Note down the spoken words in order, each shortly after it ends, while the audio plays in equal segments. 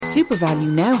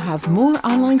SuperValu now have more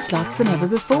online slots than ever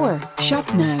before.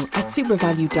 Shop now at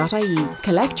supervalu.ie.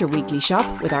 Collect your weekly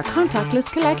shop with our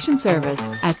contactless collection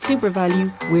service. At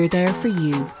SuperValu, we're there for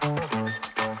you.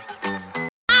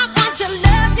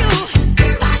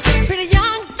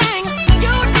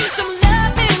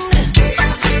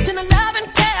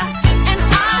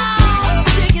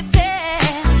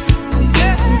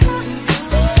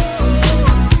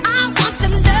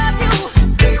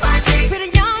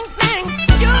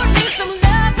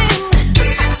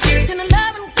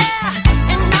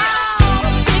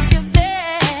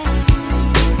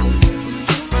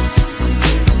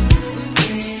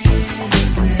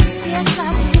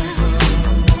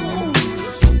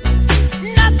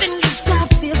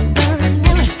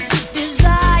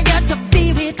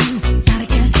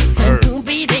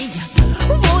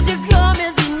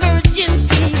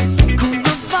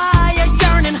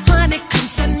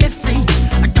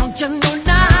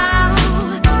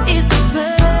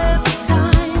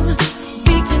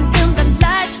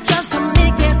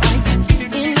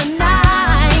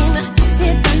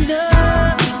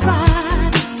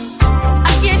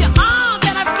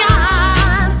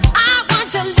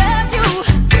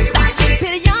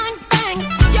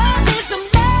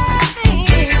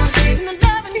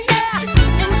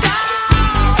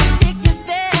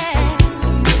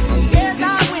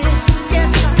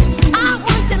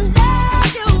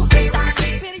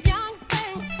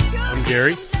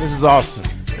 Austin,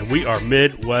 and we are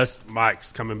Midwest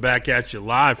Mics coming back at you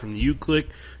live from the UClick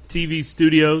TV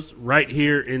studios right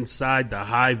here inside the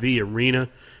Hy-Vee Arena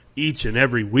each and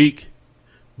every week,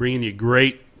 bringing you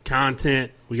great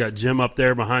content. We got Jim up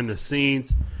there behind the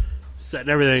scenes, setting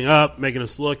everything up, making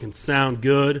us look and sound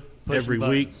good every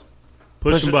week.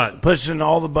 Pushing buttons. Pushing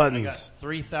all the buttons. I got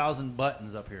 3,000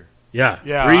 buttons up here. Yeah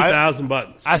 3,000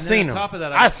 buttons. I seen them.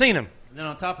 I seen them. And then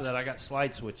on top of that, I got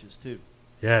slide switches, too.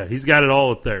 Yeah, he's got it all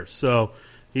up there. So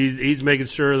he's making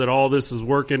sure that all this is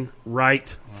working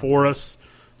right for us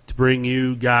to bring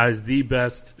you guys the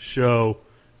best show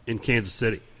in Kansas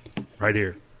City, right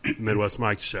here, Midwest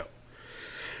Mike's show.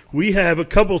 We have a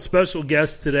couple special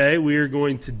guests today. We are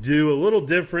going to do a little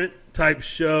different type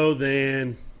show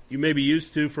than you may be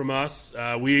used to from us.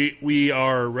 We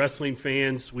are wrestling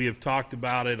fans. We have talked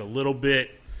about it a little bit,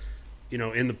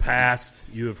 in the past.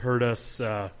 You have heard us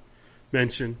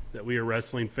mention that we are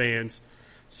wrestling fans.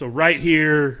 So right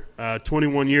here,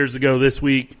 21 years ago this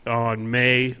week on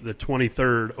May the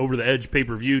 23rd, Over the Edge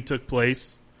pay-per-view took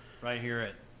place. Right here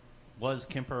at Was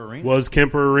Kemper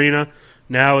Arena.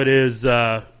 Now it is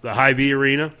the Hy-Vee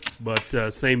Arena,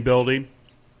 but same building.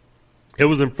 It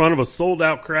was in front of a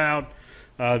sold-out crowd.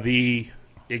 The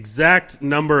exact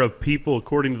number of people,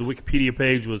 according to the Wikipedia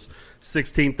page, was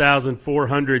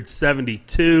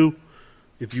 16,472.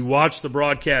 If you watch the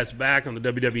broadcast back on the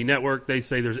WWE Network, they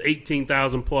say there's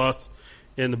 18,000 plus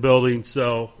in the building.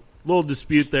 So a little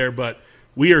dispute there, but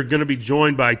we are going to be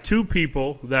joined by two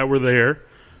people that were there.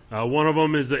 One of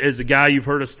them is a guy you've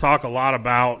heard us talk a lot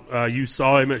about. You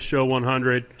saw him at Show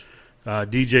 100,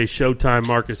 DJ Showtime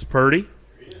Marcus Purdy.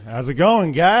 How's it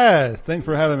going, guys? Thanks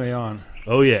for having me on.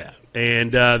 Oh, yeah.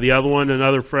 And the other one,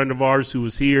 another friend of ours who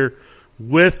was here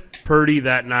with Purdy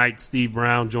that night, Steve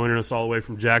Brown, joining us all the way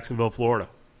from Jacksonville, Florida.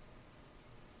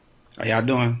 How y'all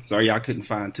doing? Sorry y'all couldn't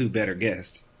find two better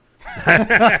guests.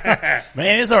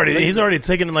 Man, he's already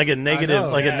taking like a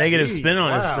negative spin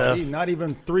on his stuff. Not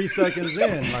even 3 seconds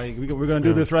in. Like we're gonna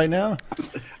do this right now.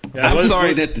 Yeah, I'm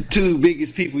sorry that the two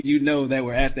biggest people that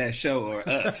were at that show are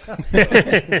us.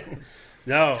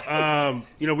 No,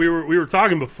 we were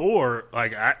talking before.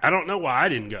 Like I don't know why I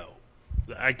didn't go.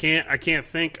 I can't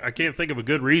think of a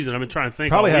good reason. I've been trying to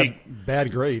think. Probably had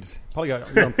bad grades. Probably got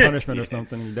on punishment or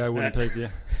something. Your dad wouldn't take you.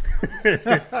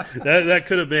 that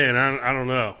could have been. I don't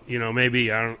know.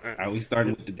 Maybe I don't. Are we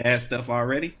starting with the dad stuff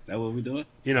already? That what we're doing?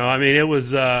 It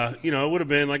was. It would have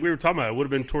been like we were talking about. It would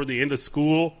have been toward the end of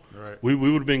school. Right. We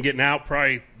would have been getting out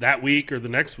probably that week or the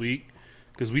next week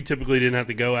because we typically didn't have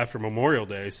to go after Memorial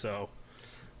Day. So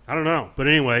I don't know. But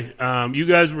anyway, you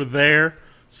guys were there.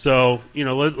 So,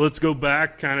 let's go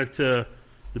back kind of to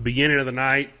the beginning of the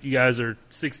night. You guys are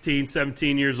 16,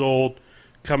 17 years old,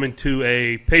 coming to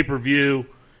a pay-per-view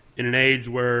in an age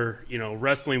where,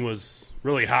 wrestling was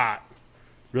really hot,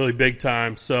 really big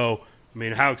time. So,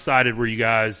 how excited were you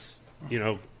guys,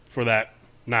 for that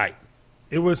night?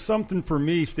 It was something for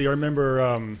me, Steve. I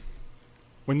remember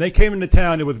when they came into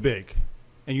town, it was big.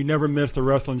 And you never missed a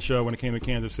wrestling show when it came to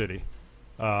Kansas City.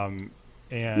 Yeah,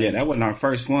 that wasn't our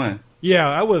first one.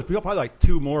 Yeah, we got probably like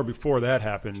two more before that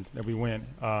happened that we went.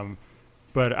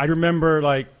 But I remember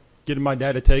getting my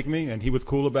dad to take me, and he was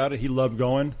cool about it. He loved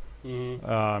going.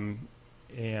 Mm-hmm.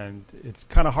 and it's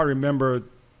kind of hard to remember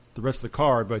the rest of the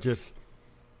card, but just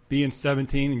being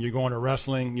 17 and you're going to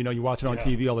wrestling, you know, you watch it on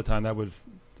TV all the time. That was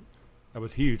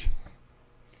huge.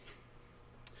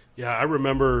 Yeah, I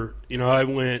remember, you know, I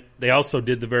went, they also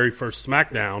did the very first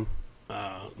SmackDown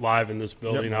live in this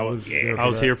building. Yep, I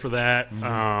was here for that.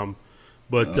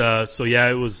 Mm-hmm. So yeah,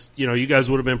 it was, you know, you guys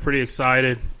would have been pretty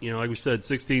excited. You know, like we said,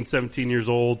 16, 17 years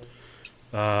old,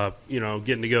 you know,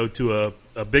 getting to go to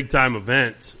a big-time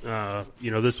event.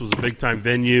 You know, this was a big-time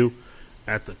venue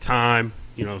at the time,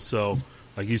 you know, so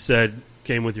like you said,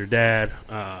 came with your dad,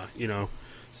 you know,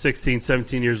 16,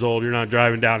 17 years old. You're not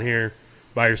driving down here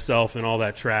by yourself and all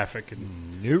that traffic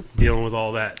and dealing with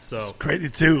all that. So it's crazy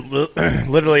too.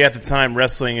 Literally at the time,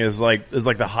 wrestling is like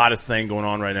the hottest thing going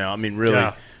on right now. I mean, really.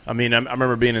 Yeah. I mean, I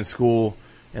remember being in school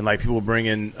and like people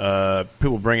bringing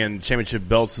championship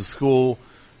belts to school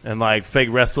and like fake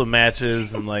wrestling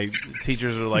matches, and like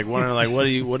teachers are like wondering like, what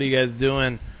are you guys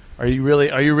doing? Are you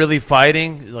really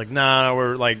fighting? Like, nah,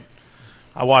 we're like,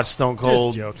 I watched Stone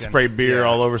Cold spray beer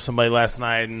all over somebody last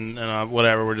night, and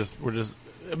whatever. We're just.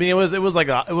 I mean, it was like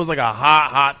a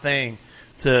hot thing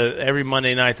to every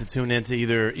Monday night to tune into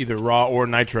either Raw or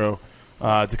Nitro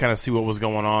to kind of see what was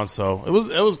going on. So it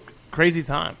was crazy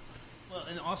time. Well,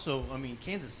 and also, I mean,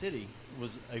 Kansas City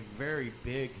was a very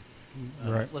big,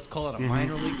 let's call it a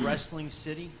minor league wrestling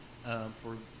city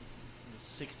for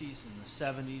the 60s and the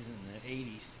 70s and the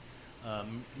 80s.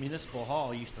 Municipal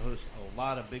Hall used to host a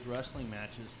lot of big wrestling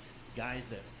matches. Guys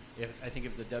that, I think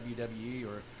if the WWE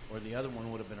or the other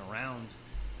one would have been around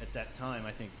at that time,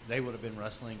 I think they would have been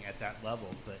wrestling at that level.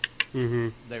 But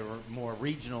they were more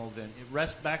regional than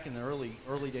back in the early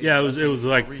days. Yeah, it was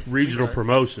like regional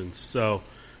promotions. So,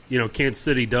 you know, Kansas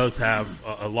City does have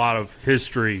a lot of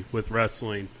history with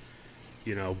wrestling.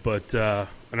 You know, but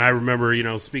and I remember, you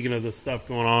know, speaking of the stuff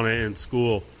going on in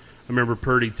school, I remember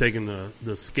Purdy taking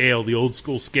the scale, the old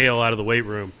school scale, out of the weight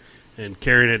room and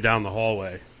carrying it down the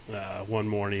hallway one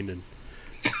morning, and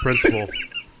principal.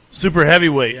 Super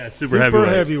heavyweight. Yeah, super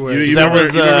heavyweight. You remember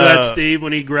that, Steve,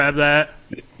 when he grabbed that?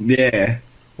 Yeah.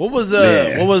 What was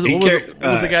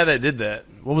the guy that did that?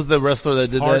 What was the wrestler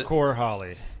that did that? Hardcore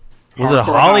Holly. Was it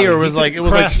Holly or was it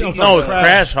was Crash, like no, it was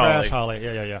Crash Holly. Crash Holly.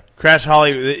 Yeah. Crash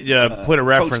Holly. Put a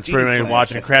reference for anyone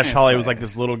watching. Crash Holly was like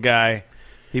this little guy.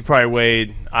 He probably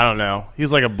weighed, I don't know. He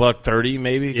was like $130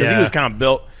 maybe, because he was kind of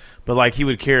built, but like he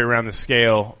would carry around the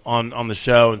scale on the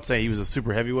show and say he was a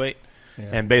super heavyweight. Yeah.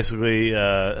 And basically,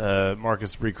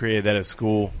 Marcus recreated that at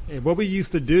school. Hey, what we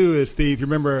used to do is, Steve, you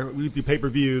remember we used to do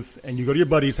pay-per-views, and you go to your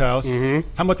buddy's house. Mm-hmm.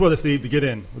 How much was it, Steve, to get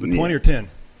in? Was it 20 or 10?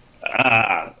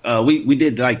 We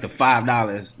did like the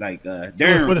 $5. Like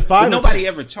Darren, was it 5 nobody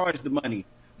ever charged the money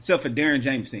except for Darren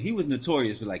Jameson. He was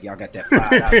notorious for like, y'all got that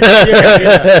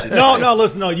 $5. No,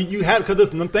 listen, no, you had, because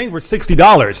them things were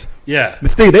 $60. Yeah, but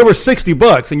Steve, they were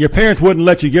 $60, and your parents wouldn't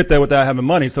let you get that without having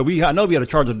money. So I know we had to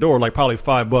charge the door like probably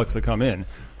 $5 to come in.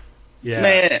 Yeah,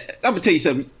 man, I'm gonna tell you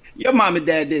something. Your mom and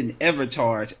dad didn't ever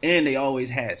charge, and they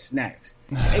always had snacks.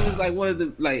 It was like one of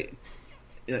the like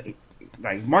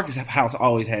Marcus' house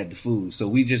always had the food, so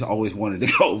we just always wanted to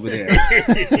go over there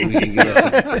so we can get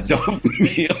us a dope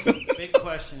meal. Big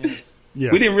question is,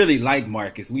 we didn't really like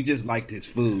Marcus. We just liked his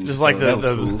food. Just like so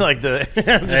like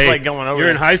going over.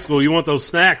 You're in high school. You want those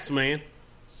snacks, man.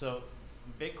 So,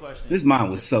 big question. This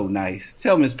mom was so nice.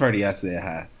 Tell Miss Purdy I said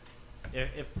hi.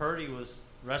 If Purdy was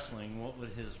wrestling, what would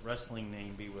his wrestling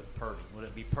name be with Purdy? Would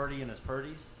it be Purdy and his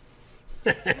Purdy's?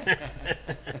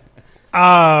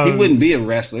 He wouldn't be a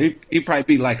wrestler. He'd probably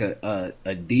be like a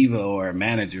diva or a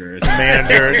manager. Or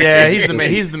manager, yeah, he's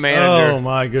the manager. Oh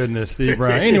my goodness, Steve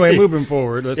Brown. Anyway, moving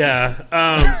forward.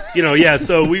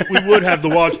 So we would have the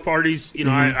watch parties. You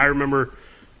know, I remember,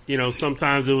 you know,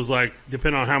 sometimes it was like,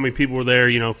 depending on how many people were there,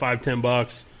 you know,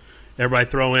 $5-10. Everybody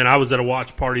throw in. I was at a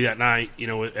watch party that night, you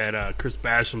know, at Chris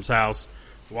Basham's house,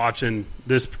 watching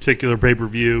this particular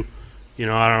pay-per-view. You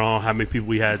know, I don't know how many people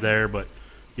we had there, but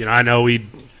you know, I know we'd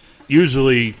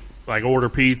usually like order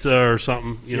pizza or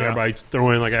something. You know, everybody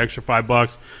throw in like an extra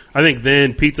 $5. I think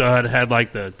then Pizza Hut had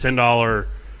like the $10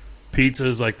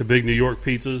 pizzas, like the big New York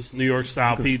pizzas, New York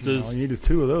style pizzas. All you need is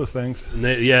 2 of those things. And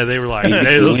they were like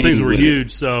those things were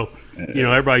huge. So you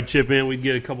know, everybody chip in. We'd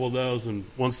get a couple of those, and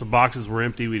once the boxes were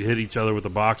empty, we'd hit each other with the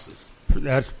boxes.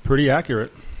 That's pretty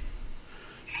accurate.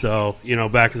 So you know,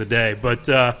 back in the day, but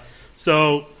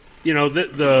so. You know,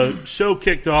 the show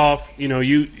kicked off. You know,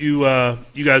 you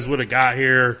guys would have got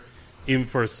here even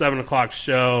for a 7:00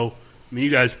 show. I mean,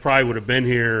 you guys probably would have been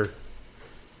here,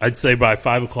 I'd say, by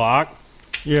 5:00.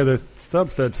 Yeah, the stub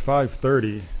said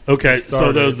 5:30. Okay,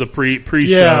 so those the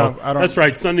pre-show. Yeah, that's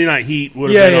right. Sunday Night Heat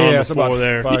would have been on before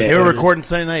there. Yeah, they were recording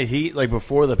Sunday Night Heat like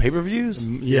before the pay-per-views.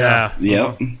 Yeah.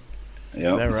 Yep.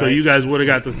 Right? So you guys would have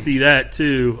got to see that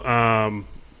too. And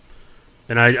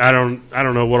I don't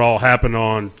know what all happened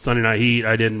on Sunday Night Heat.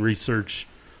 I didn't research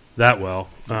that well.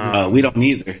 We don't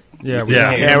either. Yeah,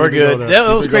 we're good.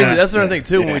 That was crazy. Yeah. That's another thing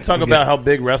too. When we talk about how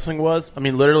big wrestling was, I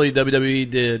mean, literally WWE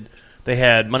did. They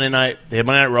had Monday night. They had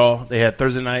Monday Night Raw. They had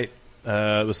Thursday night.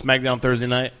 It was SmackDown Thursday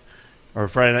night or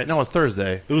Friday night. No, it was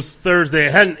Thursday. It was Thursday.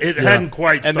 It hadn't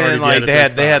quite started. And then like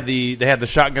yet they had the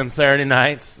Shotgun Saturday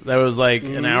nights. That was like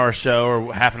an hour show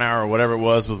or half an hour or whatever it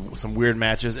was with some weird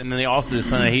matches. And then they also did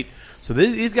Sunday Night Heat. So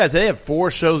these guys, they have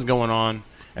 4 shows going on,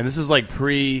 and this is like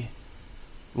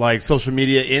like social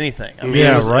media, anything. I mean,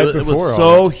 it was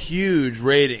so huge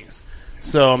ratings.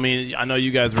 So I mean, I know you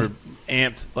guys were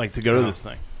amped like to go to this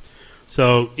thing.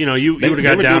 So you would have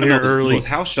got down here early. Those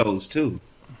house shows too.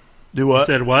 Do what? You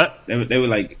said what? They would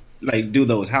like do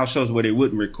those house shows where they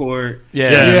wouldn't record.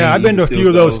 Yeah. I've been to a few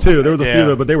of those too. There was a few of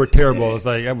them, but they were terrible. It was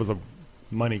like that was a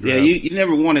money grab. Yeah, you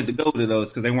never wanted to go to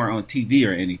those because they weren't on TV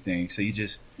or anything. So you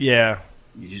just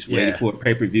waited for a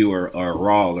pay-per-view or a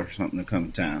Raw or something to come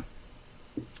to town.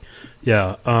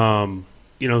 Yeah,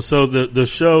 so the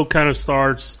show kind of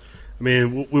starts. I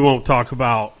mean, we won't talk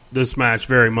about this match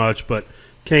very much, but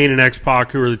Kane and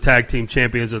X-Pac, who were the tag team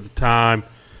champions at the time,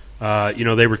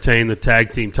 they retained the tag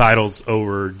team titles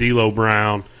over D'Lo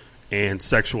Brown and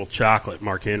Sexual Chocolate,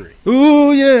 Mark Henry.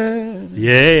 Ooh, yeah.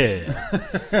 Yeah.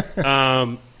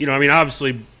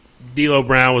 Obviously, D'Lo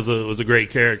Brown was a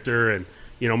great character, and,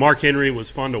 Mark Henry was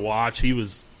fun to watch. He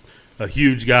was a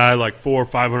huge guy, like 400 or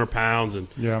 500 pounds, and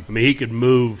he could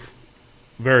move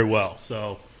very well.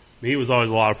 So he was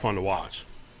always a lot of fun to watch.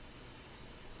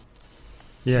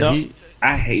 Yeah,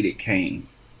 I hated Kane.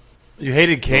 You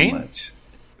hated Kane? So much.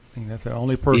 I think that's the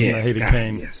only person that hated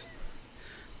Kane. Yes.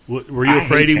 Were you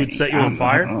afraid he would set you on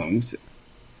fire?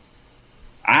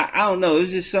 I don't know. It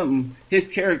was just something. His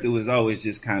character was always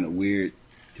just kind of weird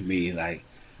to me. Like,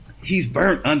 he's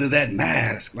burnt under that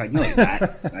mask. Like, no, he's not.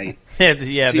 Like, then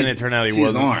it turned out he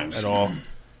wasn't at all.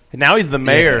 And now he's the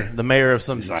mayor of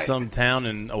some town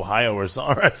in Ohio or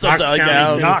something like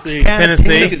that. Knox County,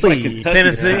 Tennessee. It's like Kentucky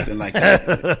or something like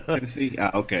that. Tennessee?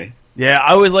 Okay. Yeah,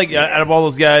 I always out of all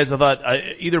those guys, I thought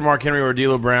either Mark Henry or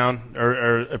D'Lo Brown,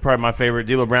 or probably my favorite.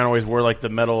 D'Lo Brown always wore like the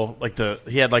metal,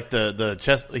 he had like the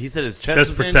chest. He said his chest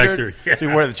was protector. Injured, so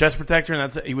he wore the chest protector,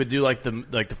 and he would do like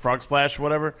the frog splash or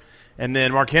whatever. And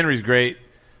then Mark Henry's great,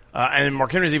 and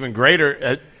Mark Henry's even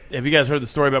greater. Have you guys heard the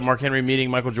story about Mark Henry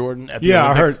meeting Michael Jordan at the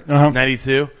Olympics? I heard.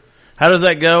 92. How does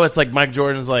that go? It's like Mike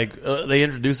Jordan's like they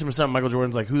introduce him or something. Michael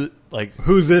Jordan's like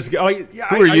who's this guy?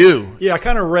 Who are you? Yeah, I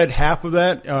kind of read half of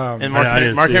that. And Mark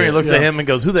Henry looks at him and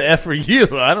goes, "Who the F are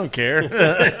you? I don't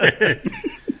care."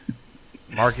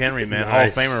 Mark Henry, man,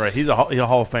 nice. Hall of Famer, right? He's a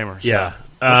Hall of Famer. So.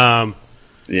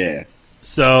 Yeah.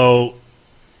 So,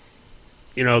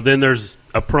 then there's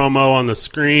a promo on the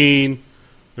screen.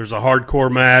 There's a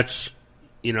hardcore match,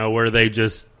 where they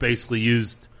just basically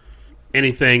used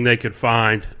anything they could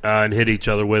find and hit each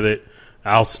other with it.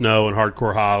 Al Snow and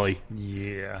Hardcore Holly.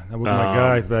 Yeah, that was my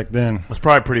guys back then. It was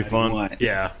probably pretty fun.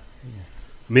 Yeah.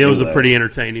 I mean, it was a pretty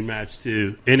entertaining match,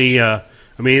 too.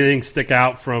 Anything stick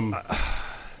out from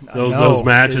those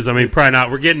matches? Probably not.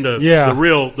 We're getting to the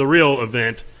real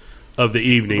event of the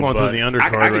evening. Going through the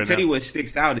undercard I can tell you what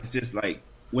sticks out. It's just like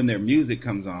when their music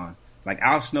comes on. Like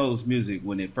Al Snow's music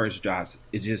when it first drops,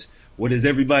 it's just, what does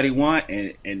everybody want?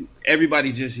 And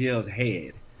everybody just yells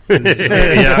head.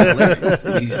 That's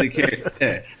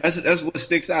what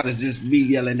sticks out. Is just me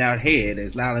yelling out head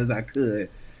as loud as I could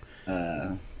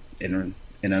in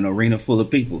an arena full of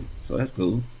people. So that's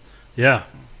cool. Yeah.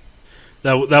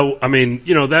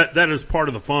 That is part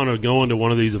of the fun of going to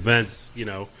one of these events,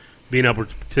 being able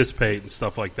to participate and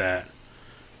stuff like that.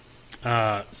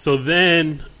 So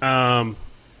then on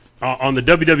the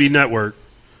WWE Network,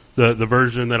 the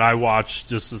version that I watched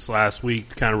just this last week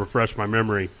to kind of refresh my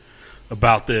memory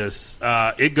about this,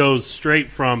 it goes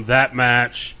straight from that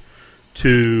match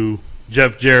to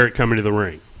Jeff Jarrett coming to the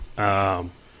ring.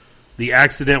 The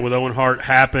accident with Owen Hart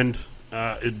happened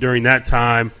during that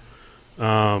time.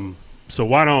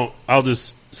 So I'll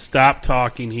just stop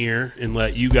talking here and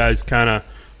let you guys kind of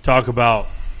talk about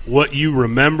what you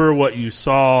remember, what you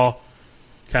saw,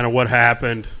 kind of what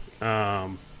happened,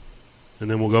 and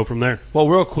then we'll go from there. Well,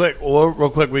 real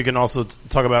quick, we can also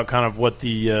talk about kind of what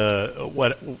the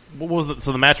what was the,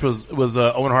 so the match was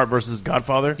Owen Hart versus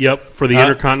Godfather. Yep, for the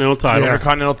Intercontinental title.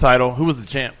 Intercontinental title. Who was the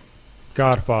champ?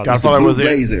 Godfather. Godfather was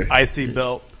the IC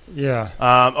belt. Yeah.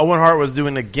 Owen Hart was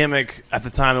doing a gimmick at the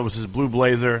time. It was his blue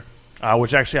blazer,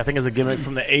 which actually I think is a gimmick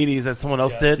from the 80s that someone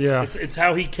else did. Yeah. It's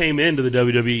how he came into the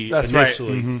WWE That's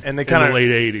initially right. And they in kind the of late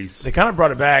 80s. They kind of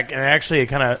brought it back, and actually it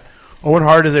kind of Owen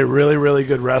Hart is a really, really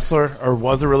good wrestler, or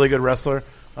was a really good wrestler,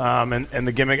 and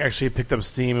the gimmick actually picked up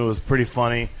steam. It was pretty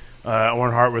funny.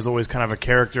 Owen Hart was always kind of a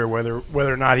character, whether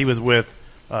or not he was with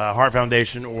Hart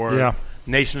Foundation or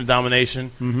Nation of Domination,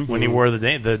 when he wore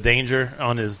the danger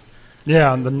on his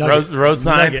the nugget. road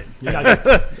sign.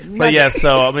 Nugget. But yeah,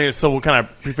 so we'll kind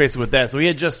of preface it with that. So he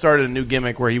had just started a new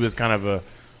gimmick where he was kind of a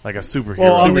superhero.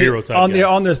 Well, Superhero type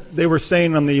guy. they were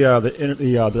saying on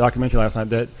the documentary last night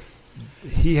that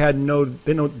he had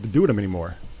they didn't do with him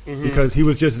anymore because he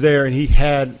was just there and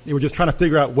they were just trying to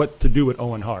figure out what to do with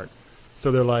Owen Hart.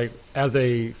 So they're like, as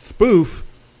a spoof,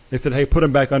 they said, hey, put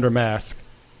him back under mask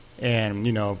and,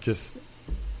 just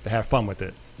have fun with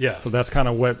it. Yeah. So that's kind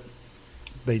of what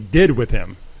they did with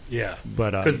him. Yeah.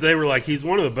 But because they were like, he's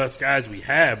one of the best guys we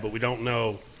have, but we don't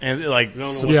know. And We don't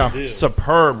know what to do.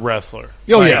 superb wrestler.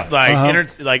 Oh,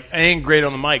 Like ain't great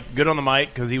on the mic, good on the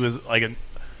mic because he was like an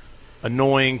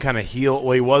annoying kind of heel.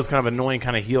 Well, he was kind of annoying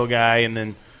kind of heel guy, and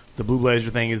then the blue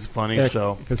blazer thing is funny.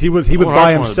 Because he was Owen by Hart's one of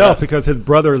the himself best. because his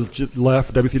brother just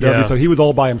left WCW, Yeah. so he was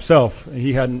all by himself.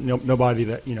 He had nobody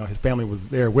that his family was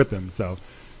there with him. So,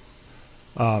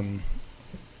 I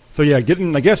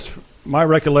guess my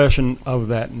recollection of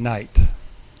that night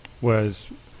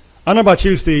was, I don't know about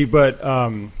you, Steve, but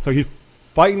so he's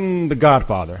fighting the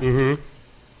Godfather,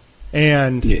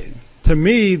 and to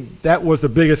me that was the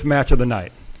biggest match of the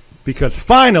night because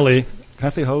finally, can I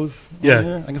say hose?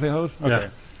 Yeah. I can say hose. Okay. Yeah.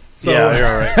 So, yeah, you're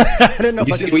all right. I didn't know.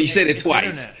 You said it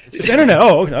twice. Internet. It's internet.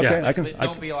 Oh, okay. Yeah. I can. But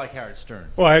don't be like Howard Stern.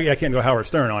 Well, I can't go Howard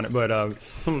Stern on it, but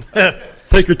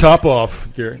take your top off,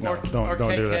 Gary. No, Or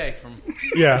don't do that. KK from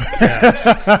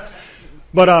Yeah.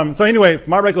 But so anyway,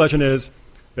 my recollection is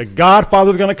the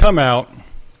Godfather's going to come out.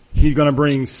 He's going to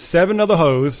bring 7 of the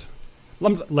hoes.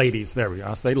 Ladies, there we go.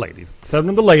 I'll say ladies. 7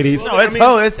 of the ladies. No, it's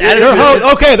it's They're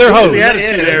hoes. Okay, they're hoes. the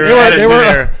attitude era. They were Attitude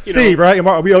era. Steve, right? Am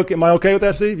I okay with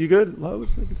that, Steve? You good?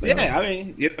 Hoes? You can say hoes. Yeah, I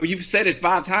mean, you've said it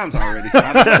 5 times already, so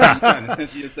I don't know why you're trying to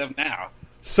censor yourself now.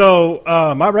 So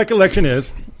my recollection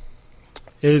is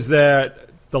that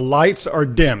the lights are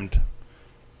dimmed,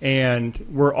 and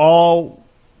we're all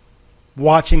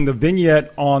watching the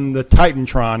vignette on the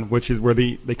Titantron, which is where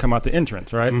they come out the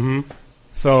entrance, right? Mm-hmm.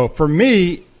 So for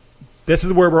me, this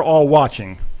is where we're all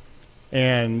watching,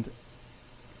 and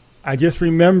I just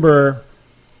remember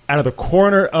out of the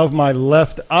corner of my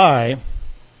left eye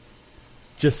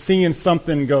just seeing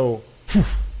something go phew.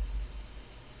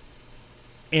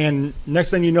 And next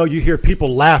thing you know, you hear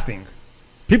people laughing.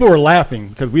 People were laughing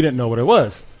because we didn't know what it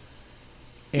was.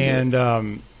 And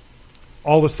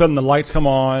all of a sudden the lights come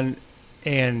on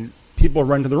and people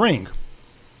run to the ring.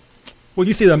 Well,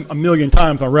 you see them a million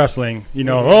times on wrestling,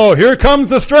 oh, here comes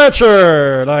the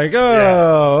stretcher. Like,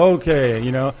 okay,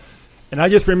 And I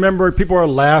just remember people are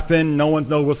laughing. No one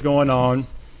knows what's going on.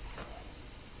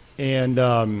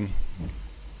 And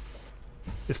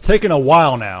it's taken a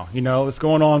while now, It's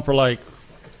going on for like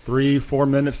 3-4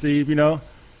 minutes, Steve,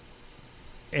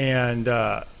 And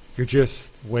you're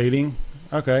just waiting.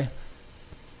 Okay.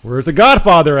 Where's the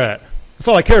Godfather at? That's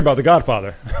all I care about, the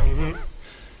Godfather.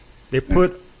 They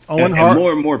put Owen Hart. And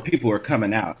more and more people are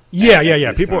coming out.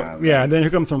 Yeah. People, time. and then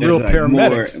here comes some There's real like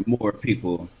paramedics. More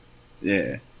people.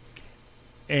 Yeah.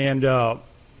 And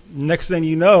next thing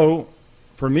you know,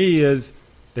 for me, is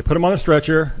they put him on a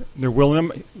stretcher. They're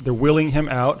wheeling him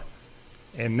out,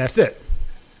 and that's it.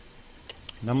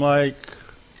 And I'm like,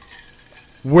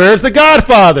 where's the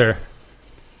Godfather?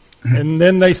 And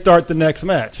then they start the next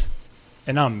match,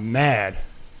 and I'm mad.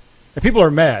 And people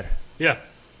are mad. Yeah.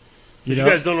 You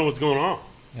guys don't know what's going on.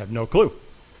 I have no clue.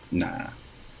 Nah.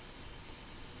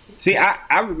 See,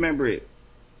 I remember it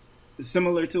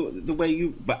similar to the way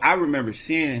but I remember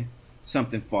seeing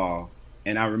something fall,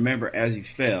 and I remember as he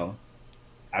fell,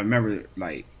 I remember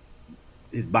like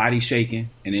his body shaking,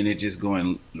 and then it just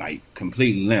going like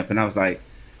completely limp, and I was like,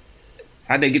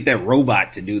 how'd they get that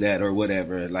robot to do that or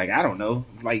whatever? Like, I don't know,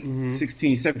 like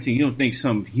 16, 17, you don't think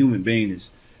some human being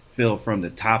fell from the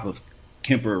top of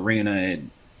Kemper Arena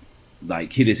and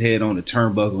like hit his head on the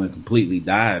turnbuckle and completely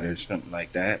died or something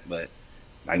like that. But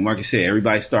like Marcus said,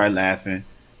 everybody started laughing.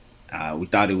 We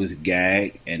thought it was a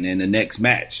gag. And then the next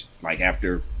match, like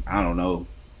after, I don't know,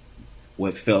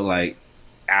 what felt like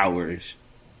hours,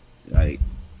 like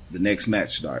the next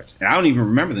match starts. And I don't even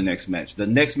remember the next match. The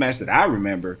next match that I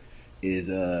remember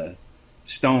is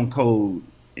Stone Cold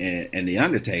and The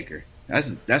Undertaker.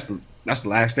 That's the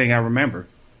last thing I remember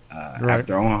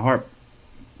after Owen Hart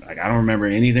Like I don't remember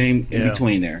anything in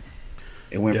between there.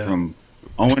 It went from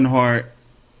Owen Hart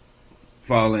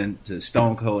falling to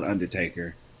Stone Cold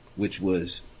Undertaker, which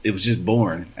was just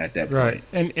born at that point. Right,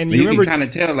 and but you remember, can kind of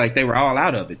tell like they were all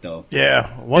out of it though. Yeah,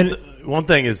 one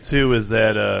thing is too is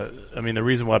that I mean the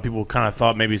reason why people kind of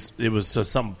thought maybe it was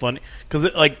just something funny because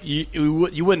like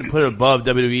you wouldn't put it above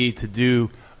WWE to do.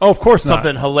 Oh, of course,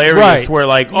 something not. hilarious right. where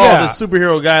like, oh, this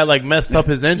superhero guy like messed up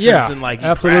his entrance and like he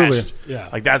absolutely. crashed. Yeah,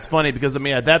 like that's funny because I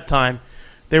mean at that time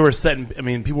they were setting. I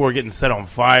mean people were getting set on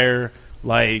fire.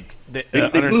 Like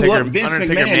Undertaker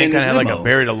Man had like a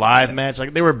buried alive match.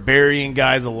 Like they were burying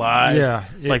guys alive. Yeah,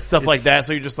 like stuff like that.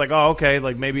 So you're just like, oh, okay.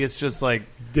 Like maybe it's just like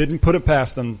didn't put it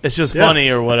past them. It's just funny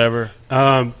or whatever.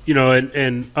 You know,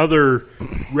 and other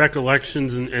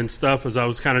recollections and stuff as I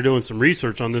was kind of doing some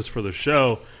research on this for the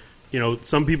show. You know,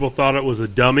 some people thought it was a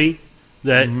dummy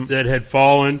that had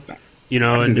fallen. You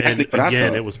know, and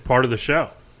again, it was part of the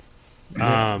show.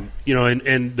 You know,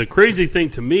 and the crazy thing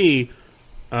to me.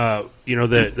 You know,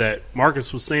 that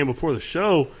Marcus was saying before the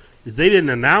show is they didn't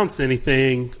announce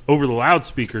anything over the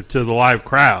loudspeaker to the live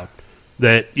crowd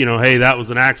that, you know, hey, that was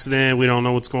an accident. We don't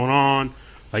know what's going on.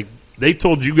 Like, they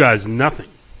told you guys nothing.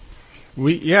 I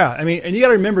mean, and you got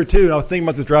to remember, too, I was thinking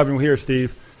about this driving here,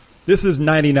 Steve. This is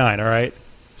 99, all right?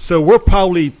 So we're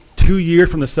probably 2 years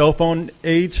from the cell phone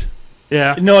age.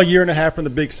 Yeah. No, a year and a half from the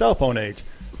big cell phone age.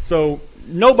 So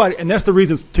nobody, and that's the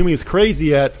reason to me it's crazy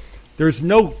that there's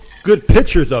no good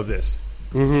pictures of this.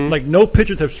 Like no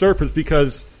pictures have surfaced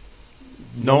because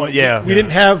we didn't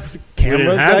have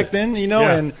cameras back then, you know,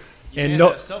 and had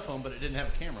a cell phone, but it didn't have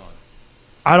a camera on it.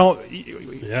 I don't.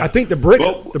 I think the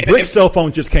brick cell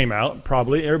phone just came out.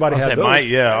 Probably everybody had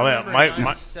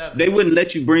those. They wouldn't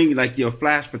let you bring like your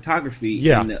flash photography.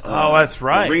 Yeah. In the, that's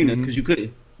right. Arena because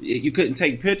you couldn't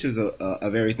take pictures of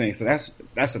everything. So that's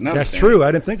another. That's thing. true.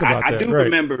 I didn't think about that. I do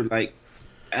remember like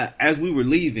as we were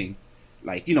leaving.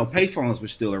 Like, you know, payphones were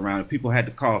still around and people had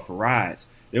to call for rides.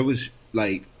 There was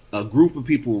like a group of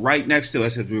people right next to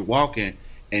us as we were walking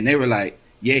and they were like,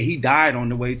 yeah, he died on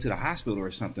the way to the hospital or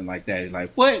something like that. He's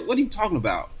like, what are you talking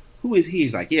about? Who is he?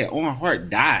 He's like, yeah, Owen Hart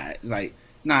died. Like,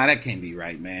 nah, that can't be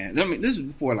right, man. I mean, this is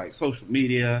before like social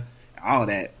media and all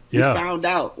that. Yeah. We found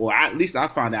out, or at least I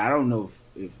found out, I don't know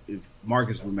if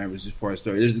Marcus remembers this part of the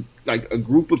story. There's like a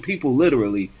group of people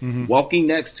literally walking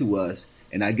next to us.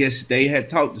 And I guess they had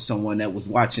talked to someone that was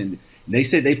watching. They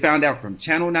said they found out from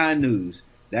Channel 9 News.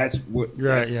 That's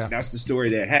the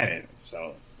story they had.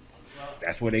 So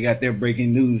that's where they got their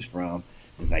breaking news from.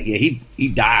 It's like, yeah, he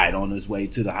died on his way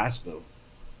to the hospital.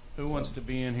 Who wants to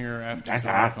be in here after that's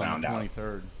how I found on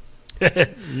the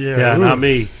 23rd? Yeah, not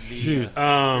me.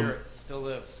 Spirit still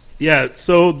lives. Yeah,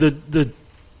 so the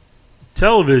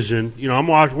television, you know,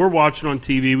 we're watching on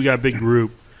TV. We got a big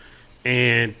group,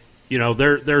 and you know,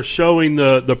 they're showing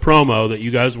the promo that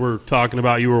you guys were talking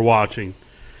about, you were watching.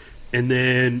 And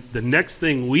then the next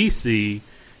thing we see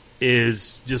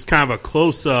is just kind of a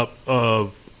close-up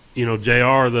of, you know,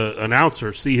 JR, the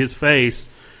announcer, see his face,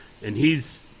 and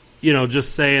he's, you know,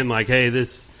 just saying, like, hey,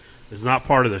 this is not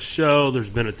part of the show. There's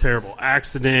been a terrible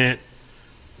accident.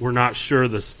 We're not sure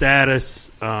the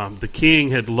status. The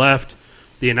King had left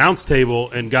the announce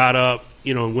table and got up,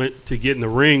 you know, and went to get in the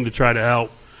ring to try to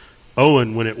help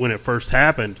Owen when it first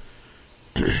happened.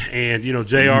 And, you know,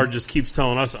 JR just keeps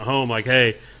telling us at home, like,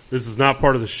 hey, this is not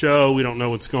part of the show. We don't know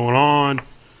what's going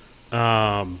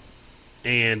on.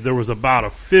 And there was about a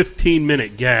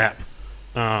 15-minute gap,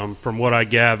 from what I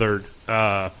gathered,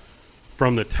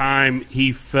 from the time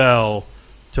he fell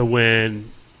to when,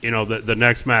 you know, the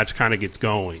next match kind of gets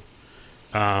going.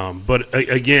 But,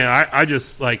 again, I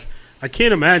just, like, I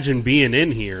can't imagine being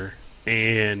in here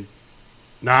and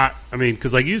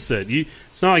because like you said,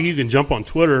 it's not like you can jump on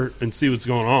Twitter and see what's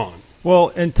going on.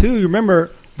 Well, and two, you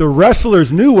remember the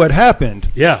wrestlers knew what happened.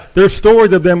 Yeah. There's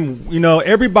stories of them, you know,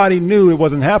 everybody knew it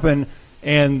wasn't happening,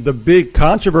 and the big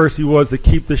controversy was to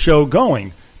keep the show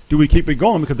going. Do we keep it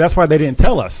going? Because that's why they didn't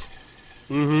tell us.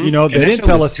 You know, they didn't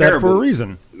tell us that for a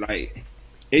reason. Like,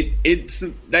 it's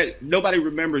that nobody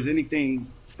remembers anything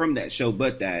from that show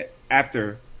but that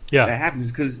after that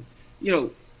happens. Because, you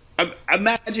know,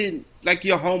 imagine like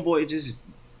your homeboy just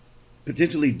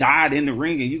potentially died in the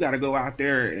ring and you got to go out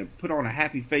there and put on a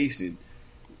happy face and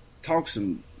talk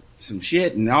some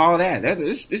shit and all that.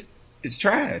 It's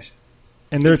trash.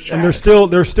 And there's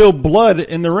still blood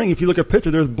in the ring. If you look at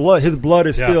picture, there's blood. His blood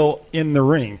is still in the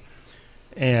ring.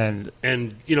 And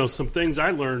you know, some things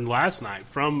I learned last night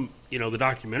from, you know, the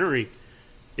documentary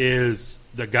is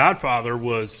the Godfather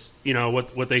was, you know,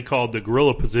 what they called the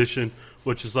gorilla position,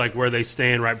 which is like where they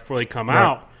stand right before they come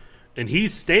out. And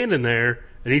he's standing there,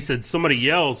 and he said somebody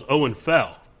yells, Owen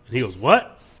fell. And he goes,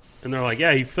 what? And they're like,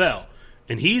 yeah, he fell.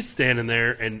 And he's standing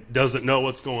there and doesn't know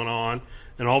what's going on.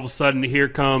 And all of a sudden, here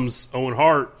comes Owen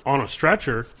Hart on a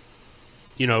stretcher,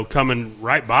 coming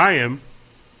right by him.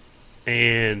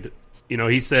 And,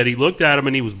 he said he looked at him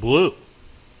and he was blue.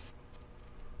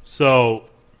 So,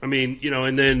 I mean,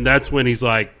 and then that's when he's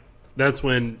like, that's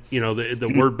when,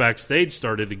 the word backstage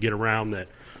started to get around that,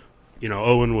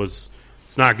 Owen it's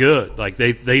not good. Like,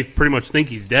 they pretty much think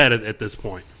he's dead at this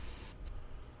point.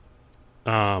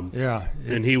 Yeah.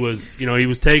 And he was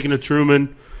taken to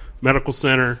Truman Medical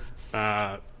Center.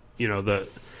 One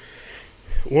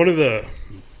of the,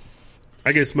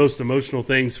 I guess, most emotional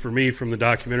things for me from the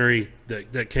documentary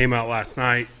that came out last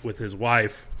night with his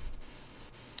wife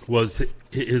was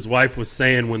his wife was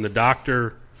saying when the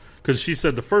doctor, because she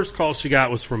said the first call she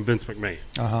got was from Vince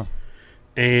McMahon,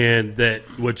 and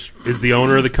which is the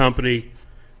owner of the company,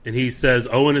 and he says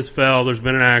Owen has fell. There's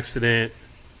been an accident,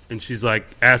 and she's like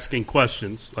asking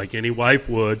questions like any wife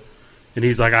would, and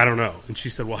he's like, I don't know, and she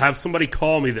said, well, have somebody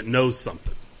call me that knows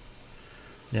something.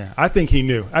 Yeah, I think he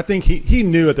knew. I think he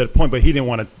knew at that point, but he didn't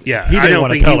want to. Yeah, he didn't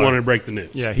want to tell her. Wanted to break the news.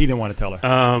 Yeah, he didn't want to tell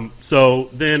her. So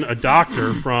then a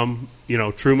doctor from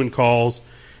Truman calls,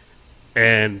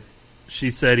 and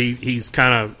she said he's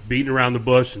kind of beating around the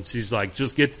bush, and she's like,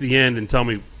 just get to the end and tell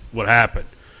me what happened.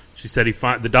 She said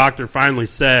the doctor finally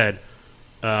said,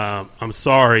 I'm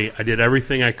sorry, I did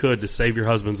everything I could to save your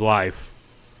husband's life,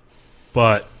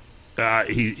 but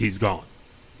he's gone.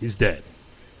 He's dead.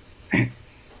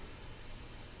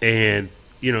 And,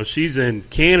 she's in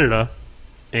Canada,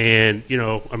 and,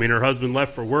 her husband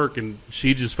left for work, and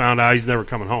she just found out he's never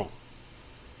coming home.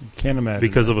 Can't imagine.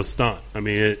 Because of a stunt. I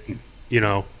mean,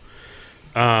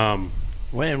 And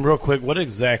real quick, what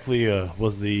exactly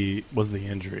was the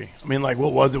injury? I mean, like,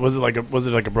 what was it? Was it like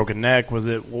a broken neck? Was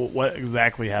it what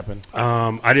exactly happened?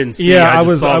 I didn't see. Yeah, I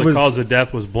just saw the cause of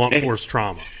death was blunt force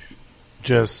trauma.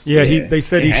 They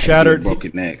said he shattered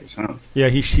broken neck or something. Yeah,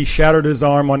 he shattered his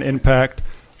arm on impact.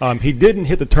 He didn't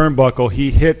hit the turnbuckle. He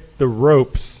hit the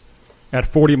ropes at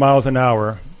 40 miles an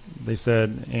hour, they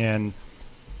said, and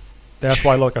that's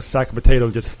why like a sack of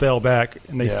potatoes just fell back.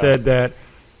 And they said that,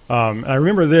 and I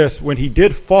remember this, when he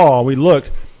did fall, we looked,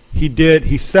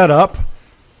 he set up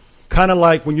kind of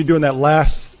like when you're doing that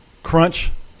last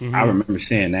crunch. Mm-hmm. I remember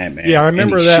seeing that, man. Yeah, I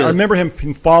remember that. I remember him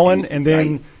falling, and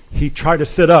then he tried to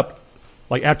sit up,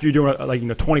 like after you're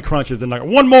doing 20 crunches, then like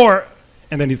one more,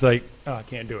 and then he's like, oh, I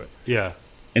can't do it. Yeah.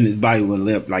 And his body went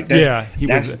limp. Like that's,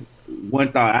 that's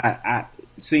one thought I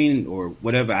seen or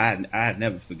whatever. I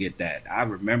never forget that. I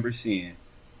remember seeing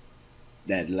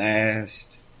that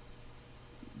last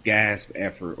gasp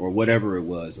effort or whatever it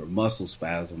was, or muscle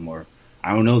spasm, or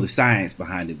I don't know the science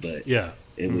behind it, but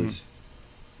it was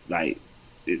like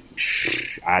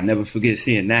I never forget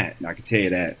seeing that. I can tell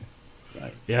you that.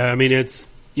 Like, yeah, I mean it's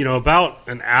about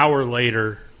an hour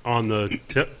later on the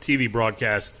TV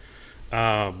broadcast.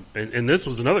 And this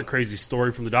was another crazy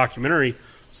story from the documentary.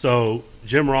 So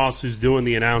Jim Ross, who's doing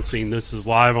the announcing, this is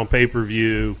live on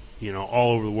pay-per-view,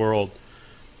 all over the world,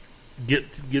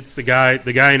 gets the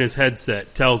guy in his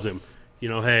headset, tells him,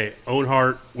 hey, Owen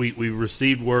Hart, we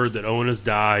received word that Owen has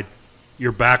died.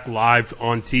 You're back live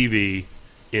on TV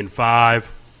in 5,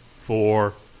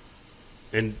 4,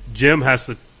 and Jim has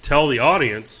to tell the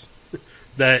audience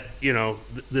that,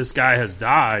 this guy has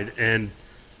died, and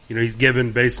he's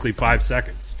given basically 5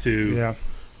 seconds to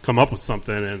come up with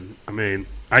something. And, I mean,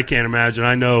 I can't imagine.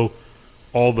 I know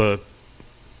all the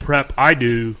prep I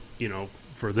do,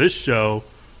 for this show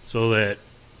so that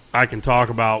I can talk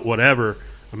about whatever.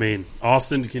 I mean,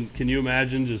 Austin, can you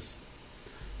imagine just,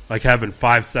 like, having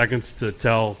 5 seconds to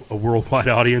tell a worldwide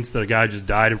audience that a guy just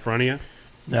died in front of you?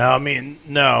 No, I mean,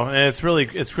 no. And it's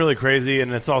really crazy,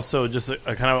 and it's also just a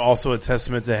kind of also a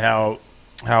testament to how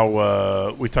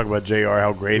we talk about JR,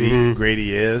 how great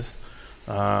he is,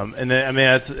 and then I mean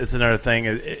it's another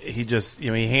thing. He just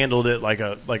he handled it like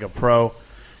a pro,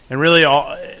 and really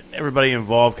everybody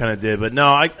involved kind of did. But no,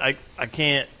 I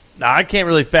can't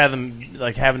really fathom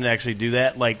like having to actually do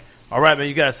that. Like, all right, man,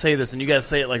 you got to say this, and you got to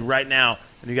say it like right now,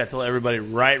 and you got to tell everybody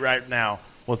right now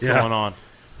what's going on.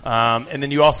 And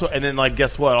then like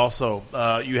guess what? Also,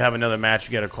 you have another match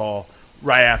you got to call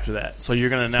right after that. So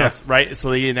you're going to announce right.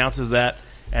 So he announces that.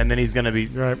 And then he's going to be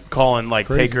calling like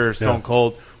Taker, Stone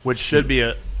Cold, which should be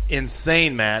an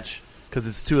insane match because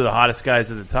it's two of the hottest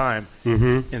guys at the time.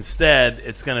 Mm-hmm. Instead,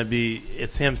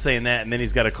 it's him saying that, and then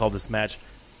he's got to call this match,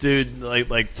 dude.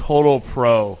 Like total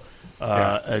pro,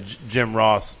 Jim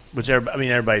Ross, which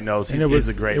everybody knows he's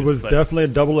the greatest. It was definitely a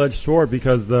double-edged sword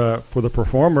because for the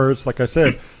performers, like I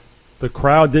said, the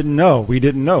crowd didn't know. We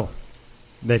didn't know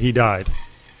that he died.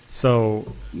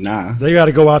 So Nah. they got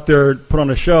to go out there, put on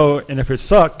a show, and if it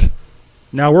sucked,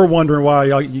 now we're wondering why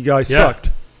you guys sucked.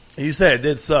 You said it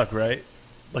did suck, right?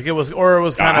 Like it was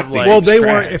kind of like. Well, they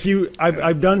trash. weren't.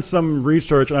 I've done some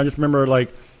research, and I just remember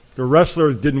like the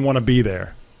wrestlers didn't want to be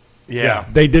there. Yeah.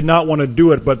 They did not want to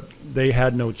do it, but they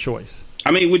had no choice.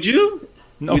 I mean, would you?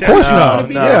 No, of course not.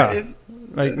 no. Yeah,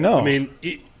 like no. I mean,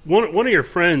 one of your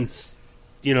friends,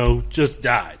 just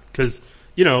died because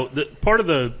part of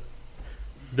the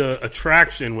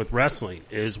attraction with wrestling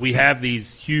is we have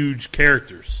these huge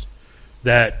characters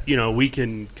that we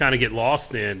can kind of get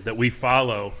lost in, that we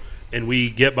follow and we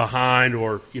get behind,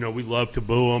 or we love to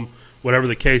boo them, whatever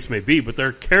the case may be. But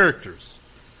they're characters.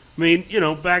 I mean,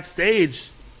 backstage,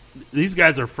 these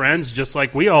guys are friends just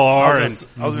like we all are.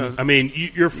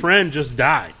 Your friend just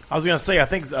died. I was gonna say, I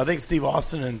think Steve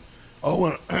Austin and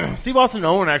Owen, Steve Austin and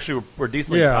Owen actually were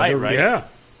decently tight, right? Yeah,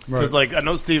 because I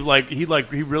know Steve he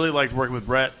really liked working with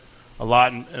Brett a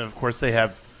lot, and of course they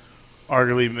have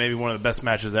arguably maybe one of the best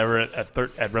matches ever at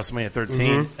WrestleMania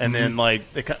 13, and then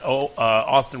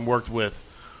Austin worked with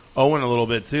Owen a little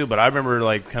bit too. But I remember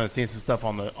kind of seeing some stuff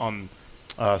on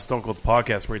Stone Cold's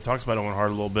podcast where he talks about Owen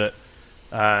Hart a little bit.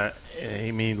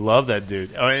 He loved that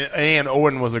dude, and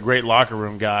Owen was a great locker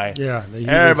room guy. Yeah,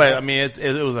 everybody.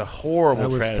 It was a horrible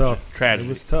tragedy. It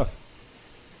was tough.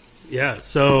 Yeah,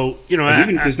 so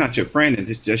even if it's not your friend,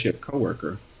 it's just your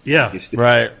coworker. Yeah,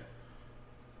 right.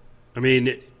 I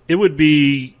mean, it would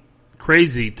be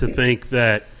crazy to think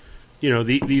that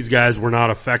these guys were not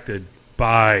affected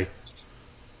by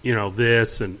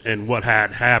this and what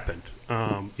had happened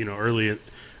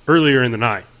earlier in the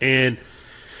night. And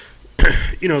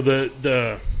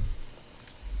the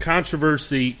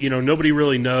controversy, nobody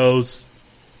really knows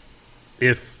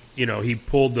if he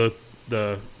pulled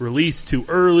the release too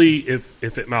early, if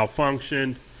it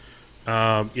malfunctioned.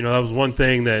 That was one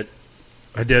thing that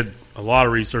I did a lot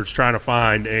of research trying to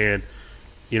find, and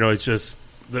it's just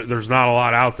there's not a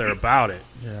lot out there about it.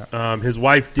 Yeah. His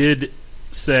wife did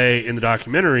say in the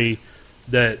documentary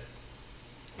that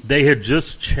they had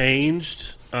just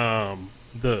changed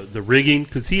the rigging,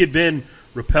 because he had been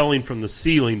rappelling from the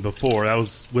ceiling before. That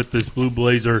was with this Blue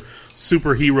Blazer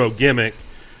superhero gimmick.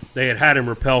 They had him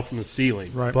rappel from the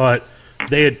ceiling. Right. But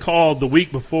they had called the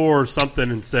week before or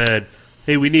something and said,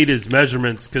 hey, we need his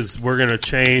measurements because we're going to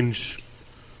change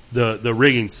the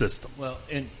rigging system. Well,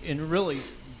 and really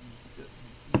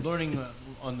learning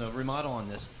on the remodel on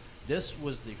this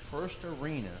was the first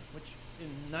arena, which in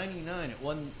 99 it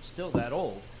wasn't still that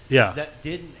old, that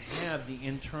didn't have the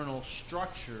internal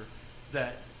structure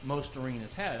that most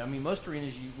arenas had. I mean, most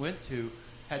arenas you went to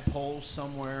had poles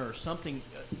somewhere or something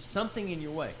in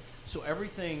your way. So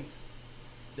everything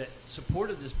that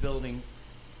supported this building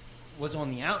was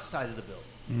on the outside of the building.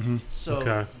 Mm-hmm.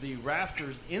 So the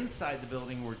rafters inside the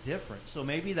building were different. So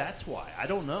maybe that's why. I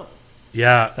don't know.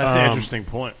 Yeah, that's an interesting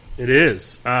point. It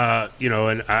is. And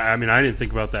I mean, I didn't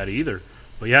think about that either.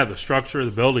 But yeah, the structure of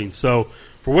the building. So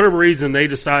for whatever reason, they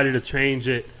decided to change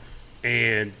it,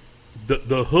 and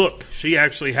the hook. She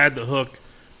actually had the hook,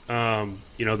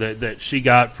 that she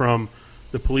got from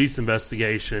the police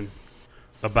investigation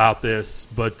about this,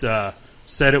 but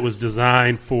said it was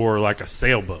designed for like a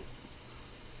sailboat.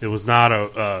 It was not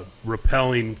a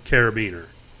rappelling carabiner.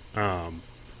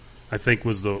 I think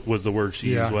was the word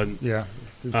she used. Wasn't? Yeah,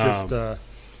 it just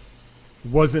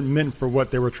wasn't meant for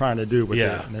what they were trying to do. But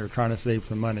they were trying to save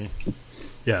some money.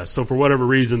 Yeah. So for whatever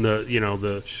reason,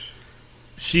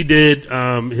 she did.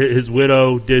 His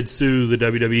widow did sue the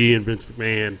WWE, and Vince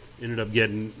McMahon ended up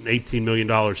getting an $18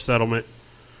 million settlement.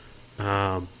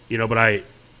 But I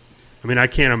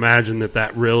can't imagine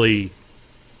that really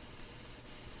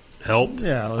helped.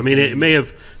 Yeah. I mean, it may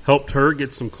have helped her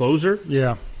get some closure.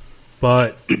 Yeah.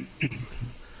 But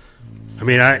I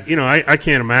mean, I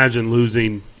can't imagine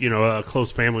losing, a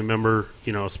close family member,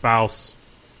 a spouse.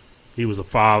 He was a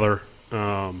father,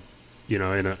 in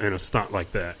a stunt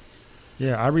like that.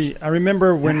 Yeah, I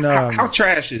remember when how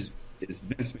trash is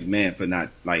Vince McMahon for not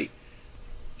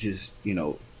just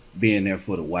being there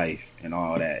for the wife and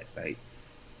all that. Like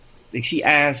she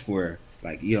asked for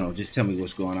just tell me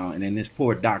what's going on, and then this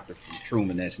poor doctor from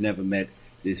Truman that's never met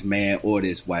this man or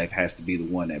this wife has to be the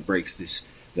one that breaks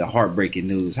the heartbreaking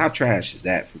news. How trash is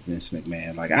that for Vince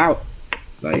McMahon?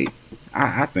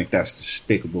 I think that's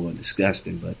despicable and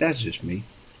disgusting, but that's just me.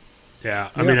 Yeah,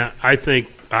 I mean, I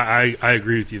think I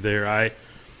agree with you there.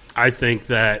 I think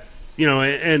that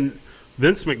and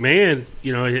Vince McMahon,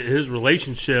 his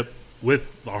relationship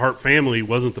with the Hart family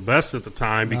wasn't the best at the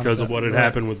time because of what had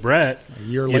happened with Brett. A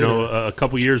year later, a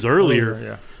couple years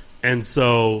earlier, and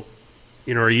so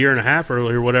a year and a half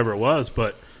earlier, whatever it was.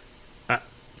 But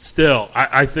still,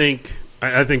 I think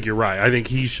you're right. I think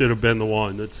he should have been the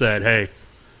one that said, "Hey,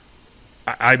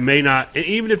 I may not,"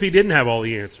 even if he didn't have all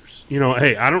the answers.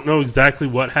 Hey, I don't know exactly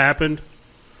what happened,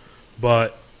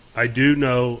 but I do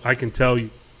know, I can tell you,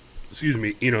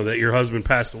 that your husband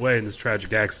passed away in this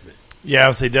tragic accident. Yeah, I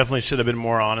would say definitely should have been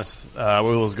more honest what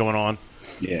was going on.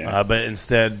 Yeah. But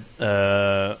instead,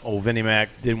 old Vinnie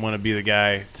Mac didn't want to be the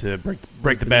guy to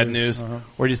break the bad news,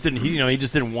 or he just didn't. He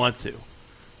just didn't want to,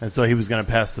 and so he was going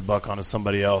to pass the buck on to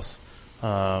somebody else.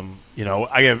 I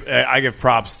give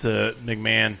props to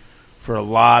McMahon for a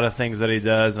lot of things that he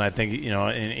does, and I think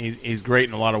and he's great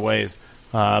in a lot of ways.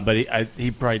 But he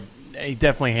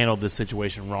definitely handled this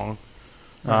situation wrong.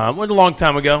 Went a long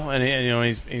time ago, and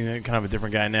he's kind of a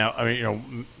different guy now. I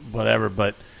mean, whatever,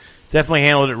 but definitely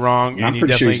handled it wrong, and you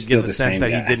definitely get the sense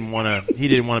that he didn't want to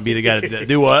be the guy to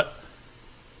do what.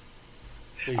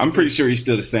 I'm pretty sure he's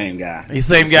still the same guy. He's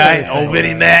the same guy, old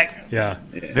Vinnie Mac. Yeah,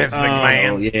 Vince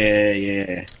McMahon. Oh,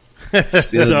 yeah.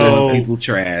 Still doing people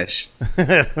trash.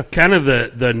 Kind of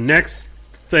the next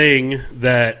thing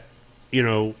that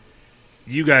you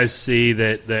guys see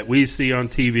that we see on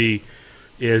TV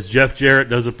is Jeff Jarrett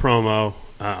does a promo,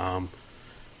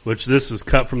 which this is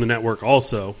cut from the network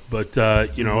also, but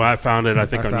I found it, I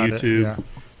think, on YouTube.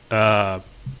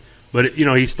 But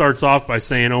he starts off by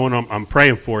saying, "Owen, I'm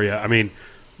praying for you." I mean,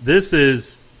 this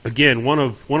is again one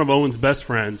of Owen's best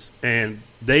friends, and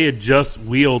they had just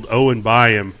wheeled Owen by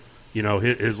him,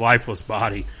 his lifeless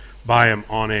body by him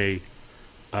on a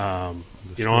on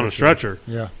a stretcher.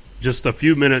 Yeah. Just a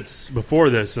few minutes before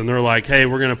this, and they're like, "Hey,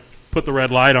 we're gonna put the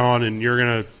red light on, and you're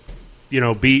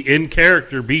gonna, be in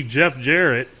character, be Jeff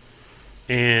Jarrett,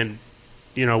 and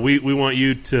we want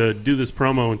you to do this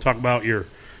promo and talk about your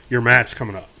match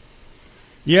coming up."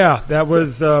 Yeah, that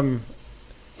was.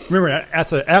 Remember, at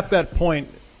that point,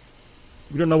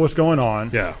 we don't know what's going on.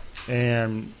 Yeah,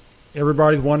 and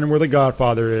everybody's wondering where the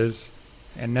Godfather is,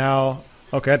 and now.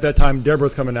 Okay, at that time,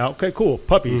 Deborah's coming out. Okay, cool,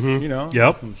 puppies.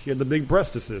 Yep. And she had the big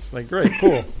breastises. Like, great,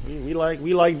 cool. we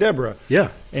like Deborah.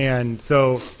 Yeah. And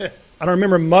so, I don't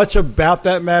remember much about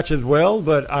that match as well,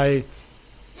 but I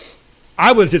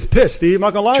was just pissed, Steve. I'm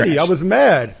not gonna lie to you. I was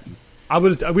mad. I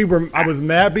was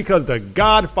mad because the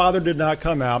Godfather did not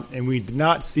come out, and we did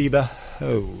not see the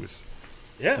hose.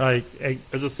 Yeah.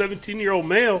 As a 17-year-old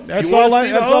male, that's all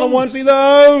I want to see the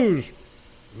hose.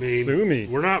 I mean, sue me.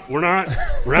 We're not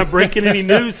breaking any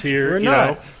news here. We're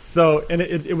not. So, and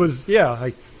it was,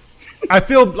 like, I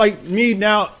feel like me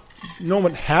now, knowing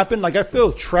what happened, like, I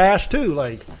feel trash too.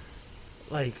 Like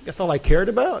that's all I cared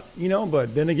about,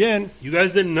 But then again, you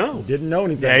guys didn't know. Didn't know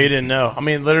anything. Yeah, you didn't know. I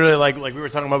mean, literally, like we were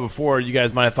talking about before, you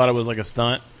guys might have thought it was like a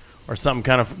stunt or something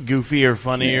kind of goofy or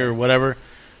funny or whatever.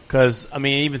 Because, I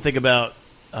mean, even think about,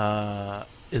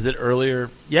 is it earlier?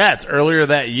 Yeah, it's earlier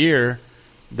that year.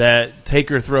 That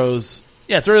Taker throws,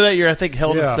 it's earlier that year. I think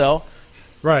Hell in a Cell,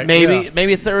 right? Maybe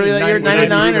it's earlier that year,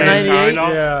 99 or 98.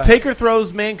 Yeah. Taker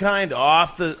throws Mankind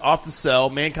off the cell.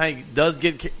 Mankind does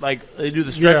get they do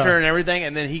the stretcher and everything,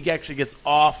 and then he actually gets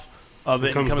off of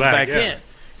it and comes back in.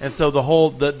 And so the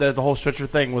whole stretcher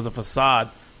thing was a facade,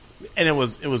 and it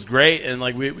was great, and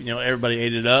like everybody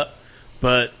ate it up,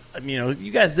 but.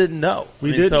 You guys didn't know.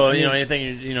 We didn't. So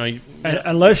anything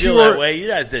unless you were that way, you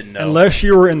guys didn't know. Unless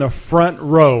you were in the front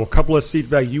row, a couple of seats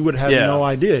back, you would have no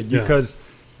idea because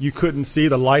you couldn't see.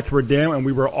 The lights were dim, and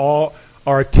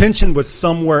our attention was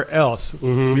somewhere else.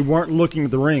 Mm-hmm. We weren't looking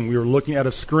at the ring; we were looking at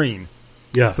a screen.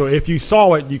 Yeah. So if you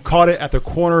saw it, you caught it at the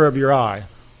corner of your eye,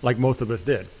 like most of us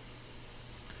did.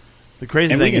 The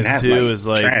crazy thing is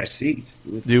trash seats.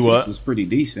 Do what? Was pretty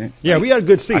decent. Yeah, we had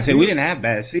good seats. I said we didn't have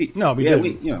bad seats. No, we didn't.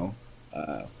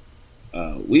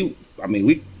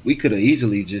 We could have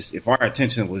easily just, if our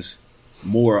attention was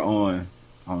more on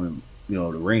the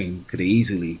ring, could have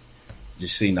easily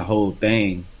just seen the whole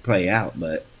thing play out.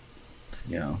 But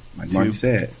like Mark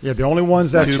said, the only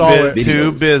ones that saw it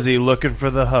too busy looking for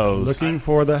the hose. Looking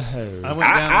for the hose.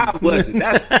 I wasn't.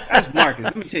 That's Marcus.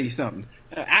 Let me tell you something.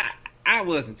 I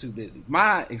wasn't too busy.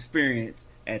 My experience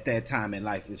at that time in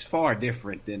life is far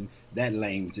different than that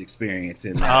lame's experience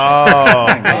in life.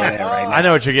 I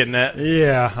know what you're getting at.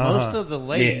 Yeah. Most of the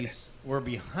ladies were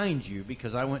behind you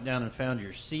because I went down and found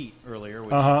your seat earlier,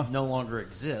 which no longer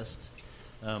exists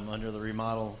under the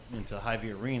remodel into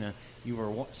Hy-Vee Arena. You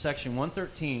were section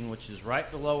 113, which is right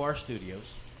below our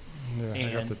studios. Yeah, and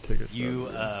I got the tickets. You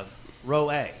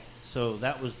row A. So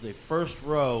that was the first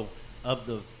row of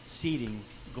the seating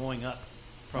going up.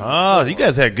 You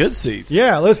guys had good seats.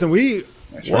 Yeah, listen, we.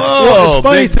 Whoa, it's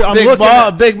funny too.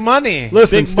 I'm big money.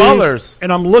 Listen, big ballers.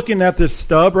 And I'm looking at this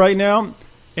stub right now,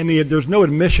 and there's no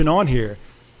admission on here.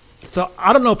 So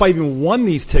I don't know if I even won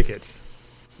these tickets.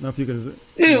 know if you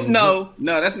can. No,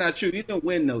 that's not true. You didn't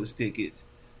win those tickets.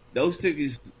 Those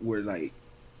tickets were like,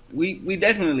 we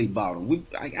definitely bought them.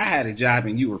 I had a job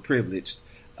and you were privileged.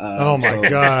 Oh my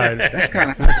God! That's kind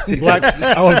of black.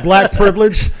 I was black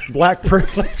privilege. Black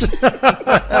privilege.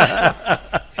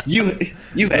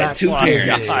 You had two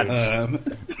parents.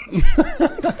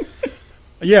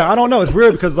 Yeah, I don't know. It's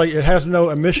weird because like it has no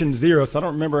admission zero, so I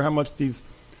don't remember how much these.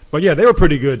 But yeah, they were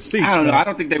pretty good seats. I don't know. I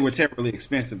don't think they were terribly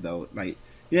expensive though. Like,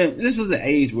 yeah, this was an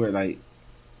age where like,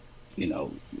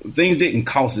 things didn't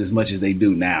cost as much as they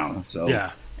do now. So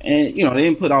yeah. And they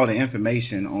didn't put all the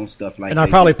information on stuff like. And I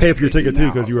probably paid for your ticket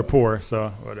too because you were poor. So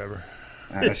whatever.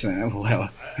 Well,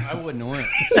 I wouldn't have went.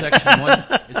 Section 1,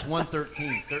 it's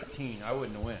 113. 13. I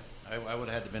wouldn't have went. I would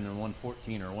have had to been in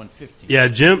 114 or 115. Yeah,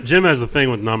 Jim has a thing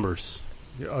with numbers.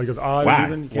 Because odd Wow.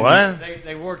 even. What?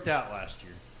 They worked out last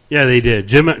year. Yeah, they did.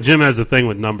 Jim has a thing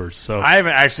with numbers. So I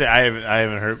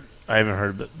haven't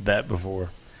heard that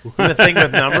before. The thing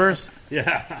with numbers?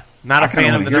 yeah, Not a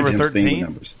fan of the number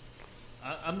 13.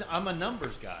 I'm a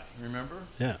numbers guy. Remember?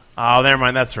 yeah. Oh, never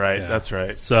mind. That's right. Yeah. That's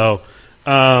right. So,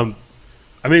 the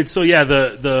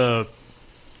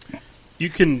you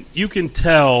can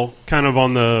tell kind of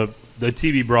on the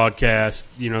TV broadcast,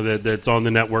 that's on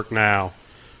the network now.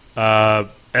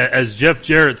 As Jeff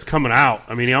Jarrett's coming out,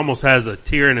 I mean, he almost has a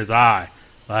tear in his eye,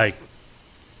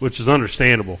 which is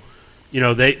understandable.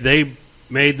 They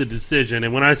made the decision,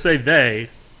 and when I say they,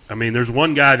 I mean there's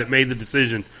one guy that made the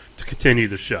decision to continue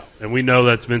the show, and we know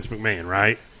that's Vince McMahon,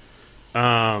 right?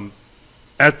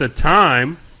 At the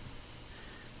time,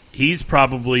 he's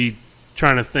probably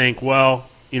trying to think, well,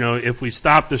 if we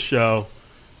stop the show,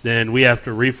 then we have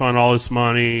to refund all this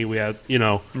money. We have,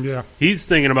 Yeah. He's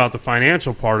thinking about the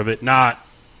financial part of it, not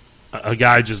a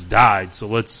guy just died. So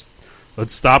let's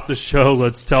stop the show.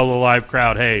 Let's tell the live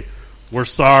crowd, hey, we're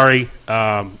sorry.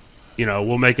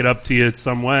 We'll make it up to you in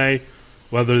some way,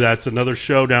 whether that's another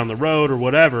show down the road or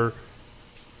whatever.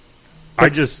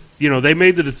 They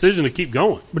made the decision to keep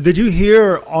going. But did you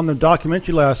hear on the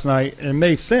documentary last night, and it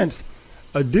made sense,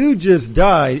 a dude just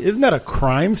died. Isn't that a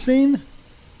crime scene?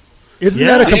 Isn't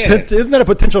that a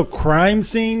potential crime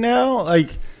scene now?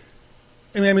 Like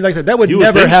I said, that would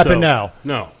never happen now.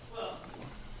 No.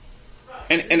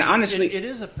 And honestly, it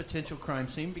is a potential crime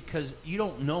scene because you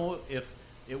don't know if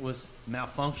it was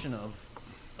malfunction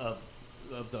of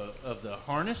the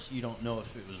harness. You don't know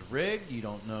if it was rigged. You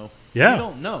don't know. Yeah. You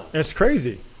don't know. It's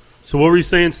crazy. So what were you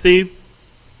saying, Steve?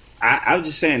 I was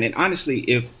just saying, and honestly,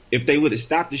 if they would have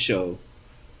stopped the show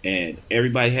and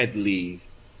everybody had to leave,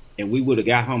 and we would have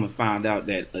got home and found out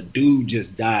that a dude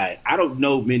just died, I don't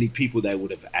know many people that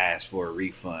would have asked for a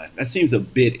refund. That seems a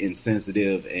bit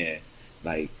insensitive and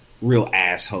like real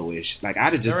asshole-ish. Like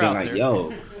I'd have just been like,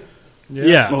 "Yo,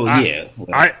 yeah, oh yeah." Well,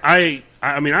 I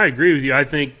mean, I agree with you. I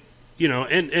think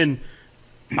and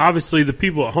obviously the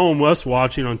people at home, us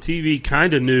watching on TV,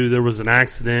 kind of knew there was an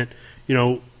accident,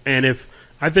 and if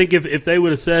they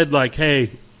would have said like,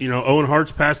 hey, Owen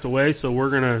Hart's passed away, so we're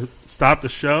going to stop the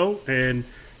show, and,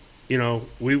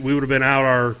 we would have been out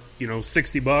our,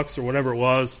 $60 or whatever it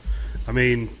was. I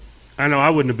mean, I know I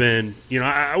wouldn't have been,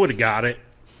 I would have got it.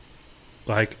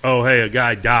 Like, oh, hey, a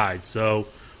guy died, so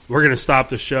we're going to stop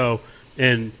the show.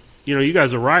 And, you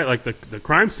guys are right, like the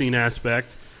crime scene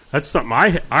aspect, that's something I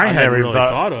hadn't really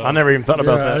thought of. I never even thought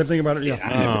about that. I didn't think about it,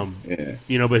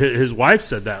 yeah. But his wife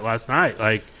said that last night.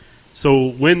 Like, so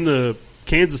when the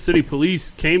Kansas City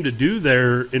police came to do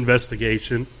their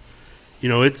investigation,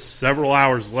 it's several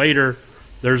hours later.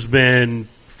 There's been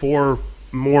 4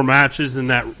 more matches in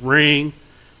that ring.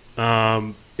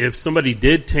 If somebody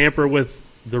did tamper with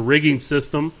the rigging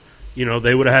system,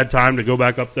 they would have had time to go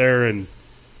back up there and,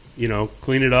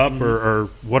 clean it up or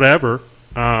whatever.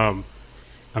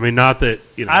 I mean, not that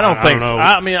I don't think so. know.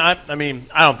 I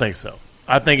don't think so.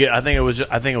 I think it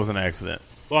was an accident.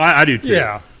 Well, I do too.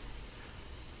 Yeah.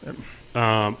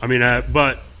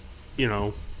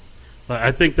 But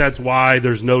I think that's why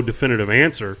there's no definitive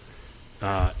answer.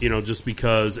 Just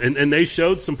because, and they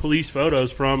showed some police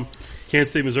photos from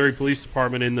Kansas City, Missouri Police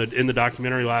Department in the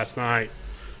documentary last night,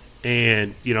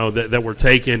 and that were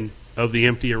taken of the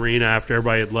empty arena after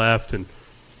everybody had left, and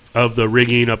of the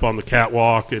rigging up on the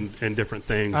catwalk and different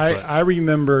things. I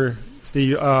remember,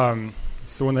 Steve, so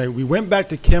when we went back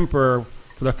to Kemper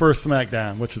for the first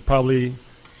SmackDown, which was probably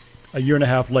a year and a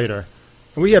half later,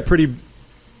 and we had pretty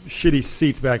shitty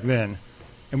seats back then,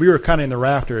 and we were kind of in the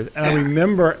rafters, and I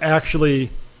remember actually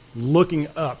looking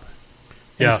up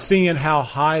and seeing how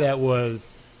high that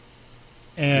was,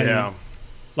 and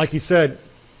like he said,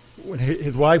 when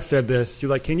his wife said this, she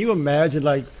was like, can you imagine,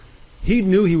 like, he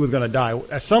knew he was going to die.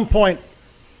 At some point,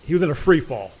 he was in a free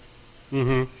fall.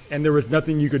 and there was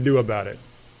nothing you could do about it.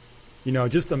 You know,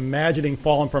 just imagining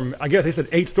falling from, I guess they said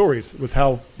 8 stories was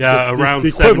how. Around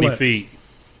the 70 feet.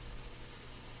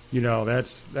 You know,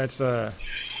 that's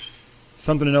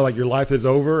something to know, like your life is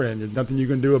over and there's nothing you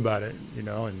can do about it, you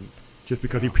know, and just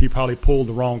because he probably pulled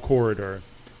the wrong cord or.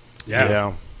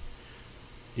 Yeah.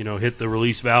 You know, hit the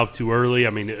release valve too early. I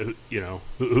mean, you know,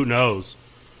 who knows?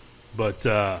 But,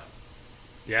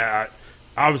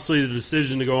 obviously the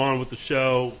decision to go on with the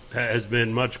show has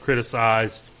been much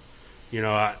criticized. You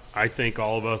know, I think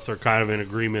all of us are kind of in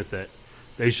agreement that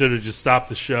they should have just stopped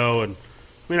the show. And,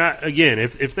 I mean, again,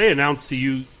 if they announce to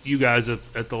you guys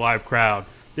at the live crowd,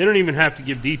 they don't even have to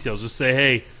give details. Just say,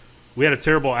 hey, we had a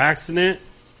terrible accident,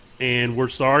 and we're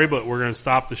sorry, but we're going to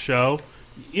stop the show.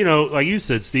 You know, like you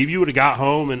said, Steve, you would have got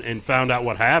home and found out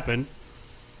what happened.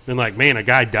 Been like, man, a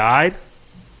guy died.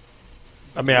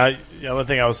 I mean, the only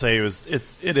thing I would say was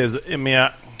it's be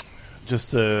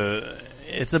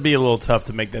a little tough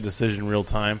to make that decision real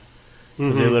time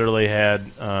because they literally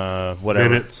had whatever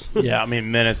minutes. Yeah, I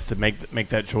mean minutes to make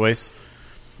that choice,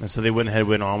 and so they went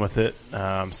on with it.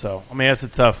 So I mean, that's a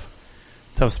tough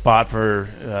spot for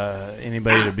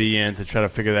anybody to be in to try to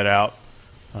figure that out.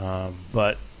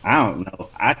 But I don't know.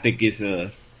 I think it's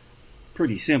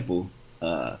pretty simple.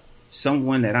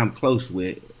 Someone that I'm close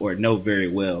with or know very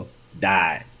well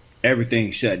died.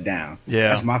 Everything shut down. Yeah.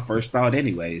 That's my first thought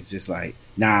anyway. It's just like,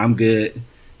 nah, I'm good.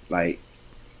 Like,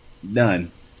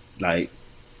 done. Like,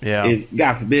 yeah. If,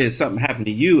 God forbid, something happened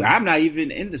to you, I'm not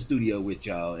even in the studio with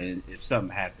y'all, and if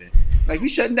something happened, like, we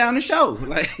shutting down the show.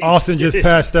 Like, Austin just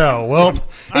passed out. Well,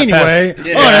 anyway.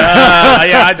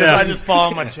 I just fall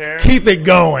on my chair. Keep it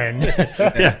going.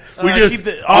 I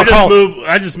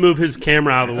just move his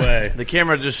camera out of the way. The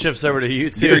camera just shifts over to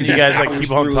you two, and you guys like keep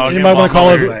on talking. Anybody want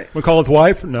to call his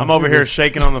wife? No. I'm over here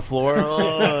shaking on the floor.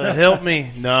 Oh, help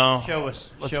me! No, show us.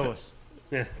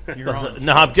 Yeah.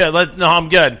 No, I'm good. I'm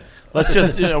good. Let's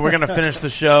just, we're going to finish the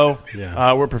show.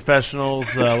 Yeah. We're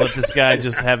professionals. Let this guy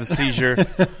just have a seizure,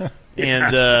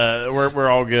 and we're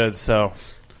all good. So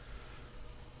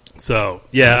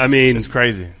yeah, I mean, it's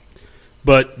crazy.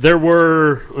 But there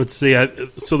were, let's see, there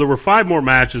were 5 more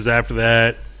matches after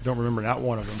that. Don't remember not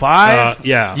one of them. 5?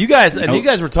 Yeah. You guys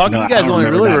were talking. No, you guys only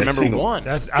really remember single. one.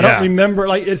 I don't remember.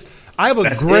 Like I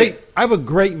have a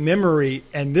great memory,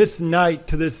 and this night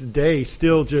to this day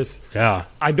still just. Yeah.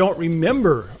 I don't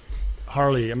remember.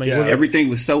 Harley. I mean, everything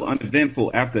was so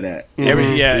uneventful after that.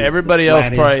 Everybody else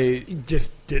probably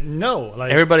just didn't know.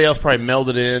 Like everybody else probably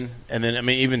melded in, and then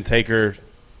even Taker,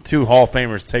 2 Hall of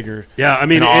Famers, Taker. Yeah, I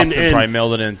mean, and Austin probably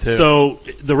melded in too. So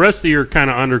the rest of your kind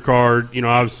of undercard, you know,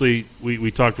 obviously we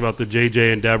talked about the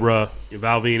JJ and Deborah,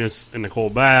 Val Venus and Nicole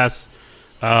Bass,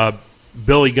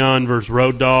 Billy Gunn versus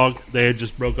Road Dogg. They had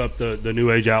just broke up the New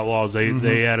Age Outlaws.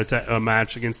 They had a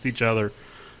match against each other.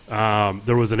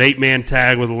 There was an 8-man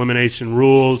tag with elimination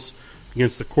rules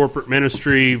against the Corporate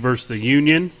Ministry versus the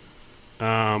Union,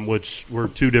 which were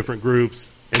 2 different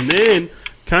groups. And then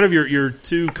kind of your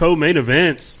 2 co-main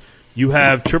events, you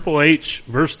have Triple H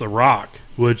versus The Rock,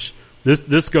 which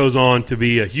this goes on to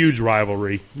be a huge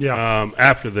rivalry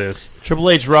after this. Triple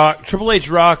H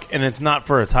Rock, and it's not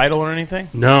for a title or anything?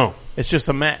 No. It's just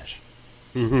a match.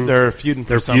 Mm-hmm. They're feuding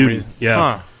for some reason.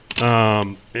 Yeah. Huh.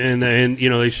 And you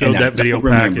know, they showed that video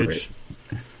package.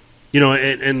 You know,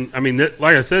 and I mean,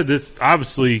 like I said, this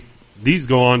obviously these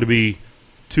go on to be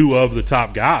 2 of the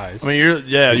top guys. I mean,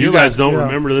 you guys don't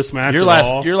remember this match at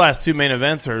all. Your last 2 main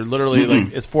events are literally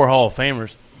like it's 4 Hall of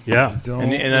Famers. Yeah,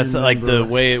 and that's like the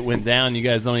way it went down. You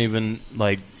guys don't even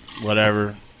like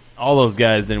whatever. All those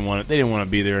guys didn't want it. They didn't want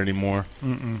to be there anymore.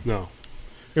 No,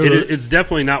 it's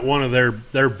definitely not one of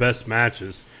their best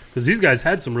matches. Because these guys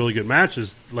had some really good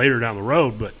matches later down the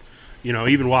road, but you know,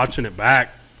 even watching it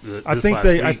back, I think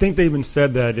they even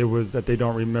said that they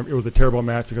don't remember. It was a terrible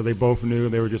match because they both knew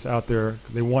they were just out there.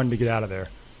 They wanted to get out of there.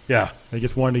 Yeah, they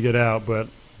just wanted to get out, but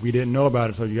we didn't know about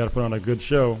it. So you got to put on a good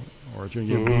show, or you're going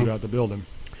to get booed out the building.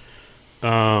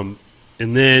 And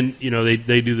then you know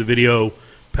they do the video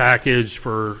package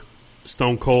for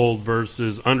Stone Cold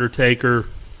versus Undertaker,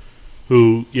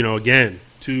 who you know again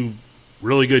 2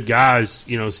 really good guys.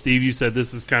 You know, Steve, you said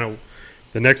this is kind of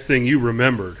the next thing you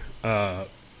remembered,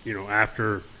 you know,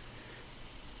 after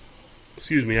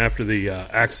the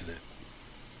accident.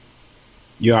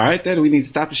 You all right there? Do we need to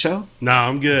stop the show? No,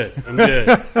 I'm good.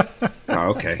 Oh,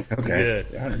 okay.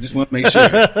 Good. I just want to make sure.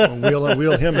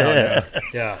 Wheel him out now.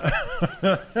 Yeah.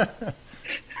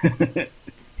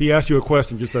 He asked you a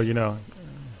question, just so you know.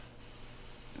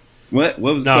 What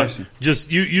was the question?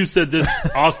 Just you said this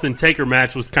Austin Taker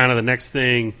match was kind of the next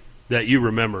thing that you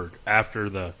remembered after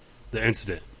the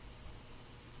incident.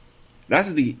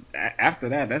 That's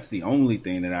the only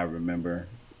thing that I remember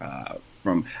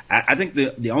from. I think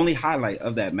the only highlight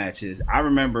of that match is I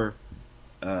remember.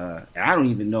 And I don't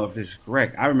even know if this is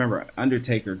correct. I remember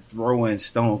Undertaker throwing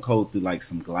Stone Cold through like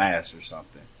some glass or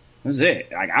something. That's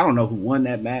it. Like I don't know who won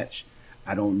that match.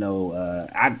 I don't know.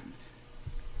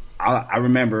 I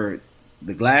remember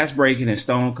the glass breaking and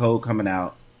Stone Cold coming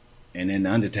out, and then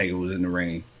the Undertaker was in the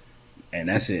ring, and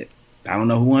that's it. I don't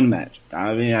know who won the match. I don't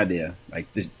have any idea. Like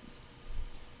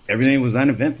everything was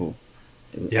uneventful.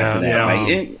 Yeah.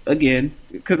 Like again,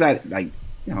 because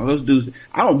those dudes.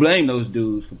 I don't blame those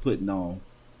dudes for putting on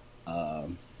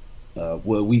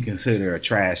what we consider a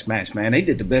trash match. Man, they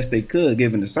did the best they could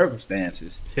given the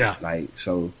circumstances. Yeah. Like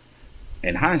so.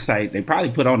 In hindsight, they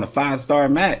probably put on a 5-star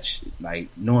match, like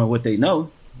knowing what they know.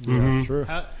 Yeah, that's true.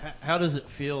 How does it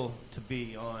feel to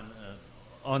be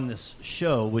on this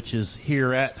show, which is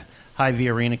here at Hy-Vee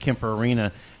Arena, Kemper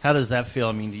Arena? How does that feel?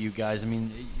 I mean, to you guys? I mean,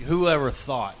 whoever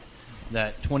thought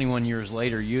that 21 years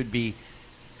later you'd be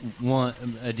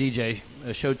a DJ,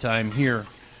 a Showtime here,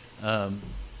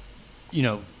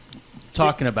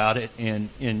 talking about it,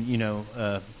 and too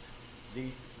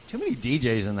many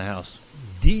DJs in the house.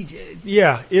 DJ,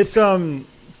 yeah, it's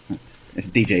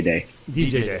DJ Day.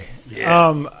 DJ Day.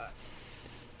 Yeah.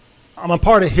 I'm a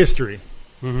part of history.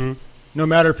 Mm-hmm. No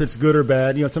matter if it's good or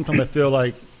bad. Sometimes I feel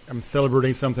like I'm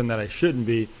celebrating something that I shouldn't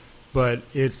be, but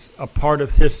it's a part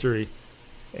of history,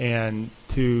 and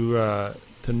to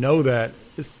know that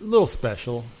it's a little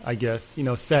special, I guess.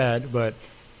 Sad, but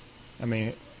I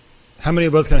mean, how many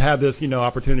of us can have this,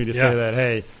 opportunity to say that,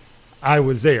 hey, I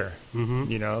was there. Mm-hmm.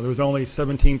 There was only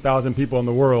 17,000 people in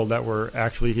the world that were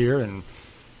actually here, and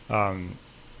I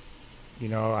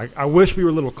wish we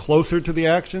were a little closer to the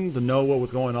action to know what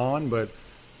was going on. But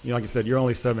like I said, you're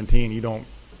only 17. You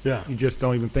just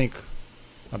don't even think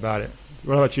about it.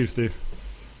 What about you, Steve?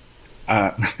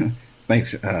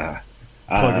 Thanks.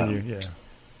 Plugging you, yeah.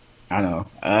 I know.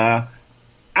 I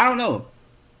don't know.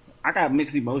 I got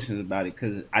mixed emotions about it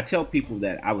because I tell people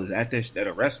that I was at this, that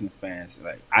are wrestling fans.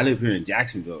 Like I live here in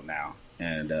Jacksonville now,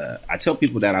 and I tell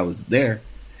people that I was there,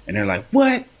 and they're like,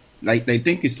 "What?" Like they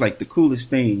think it's like the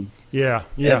coolest thing,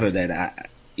 ever. That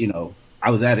I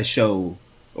was at a show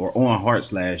or on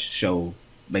Heartslash show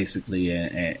basically,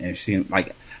 and seeing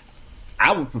like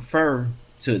I would prefer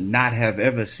to not have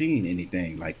ever seen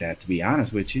anything like that. To be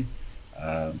honest with you,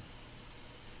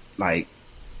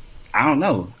 I don't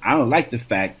know. I don't like the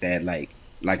fact that, like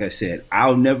I said,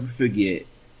 I'll never forget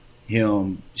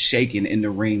him shaking in the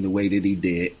ring the way that he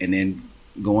did and then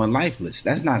going lifeless.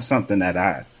 That's not something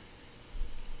that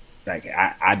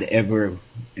I'd ever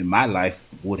in my life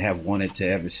would have wanted to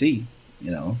ever see.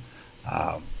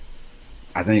 I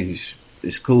think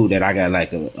it's cool that I got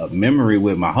like a memory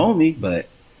with my homie, but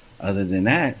other than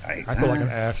that, I feel like an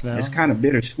ass now. It's kind of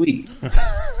bittersweet.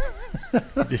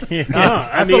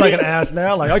 I feel like an ass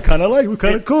now. Like we're kind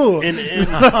of cool. And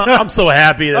I'm so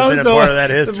happy that's been a part of that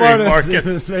history,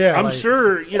 Marcus. I'm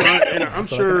sure, and I'm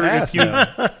sure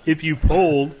if you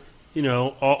polled,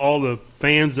 all the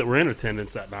fans that were in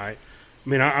attendance that night, I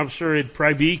mean, I'm sure it'd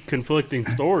probably be conflicting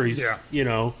stories.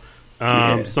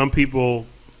 Some people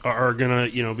are gonna,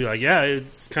 be like, yeah,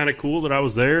 it's kind of cool that I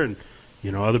was there, and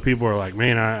other people are like,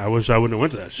 man, I wish I wouldn't have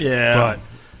went to that show. Yeah.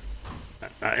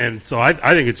 And so I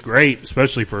think it's great,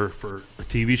 especially for a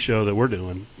TV show that we're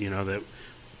doing, that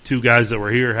two guys that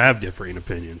were here have differing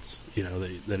opinions,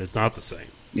 that it's not the same.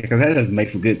 Yeah, because that doesn't make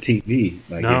for good TV.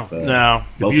 Like no.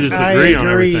 If you disagree on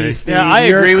everything. Steve, I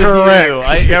agree with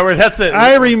you. That's it.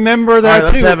 I remember that, too.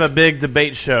 Let's have a big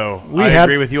debate show. I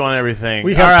agree with you on everything.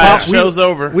 Show's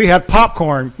over. We had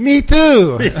popcorn. Me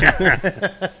too.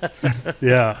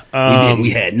 Yeah.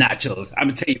 We had nachos. I'm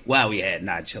going to tell you why we had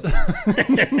nachos.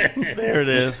 There it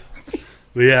is.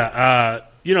 Yeah.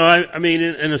 I mean,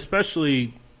 and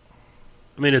especially,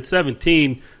 at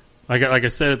 17, like I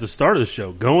said at the start of the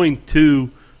show, going to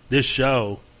this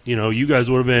show, you guys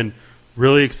would have been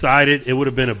really excited. It would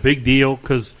have been a big deal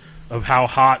because of how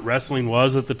hot wrestling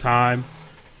was at the time,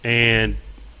 and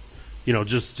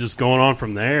just going on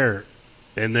from there,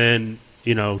 and then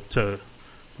to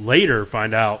later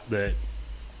find out that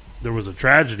there was a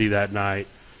tragedy that night,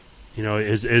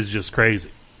 is just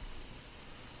crazy.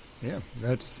 Yeah,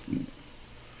 that's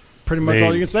pretty much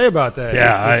all you can say about that.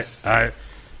 Yeah,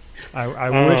 I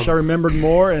wish I remembered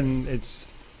more, and it's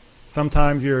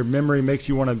sometimes your memory makes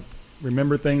you want to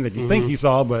remember things that you think you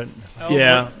saw, but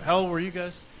how old were you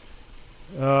guys?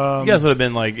 You guys would have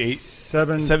been like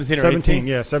 17 or 18?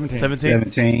 Yeah, 17.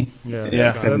 17.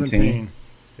 Yeah, 17.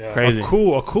 Yeah. A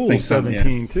cool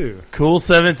 17 too. Cool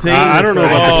 17. I don't know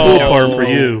about the cool part for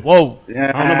you. Whoa.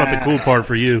 Yeah. I don't know about the cool part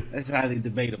for you. That's highly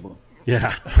debatable.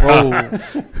 Yeah.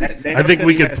 That I think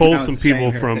we could has pull announced some the same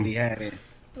people haircut from. he had in.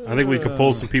 I think we could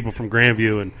pull some people from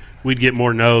Grandview, and we'd get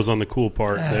more no's on the cool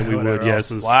part than we would Whatever.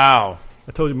 yeses. Wow.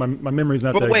 I told you my memory's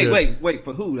not But that wait, good.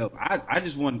 for who though? I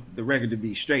just want the record to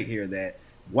be straight here that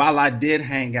while I did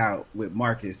hang out with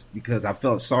Marcus because I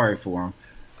felt sorry for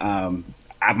him,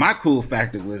 my cool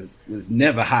factor was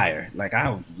never higher. Like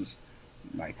I was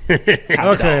like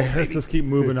Okay, let's just keep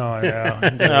moving on.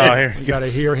 Yeah. You got to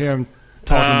hear him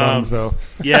talking about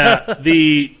himself. Yeah. I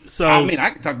mean, I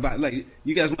can talk about like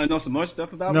you guys want to know some more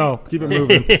stuff about No, keep it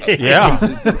moving.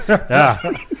 Yeah.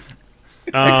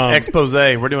 Yeah. Expose.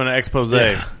 We're doing an expose.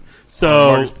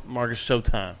 So Marcus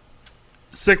Showtime.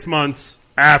 6 months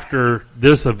after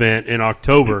this event in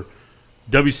October,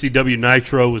 WCW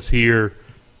Nitro was here,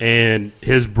 and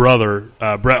his brother,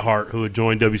 Bret Hart, who had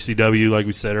joined WCW, like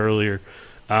we said earlier,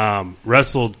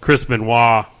 wrestled Chris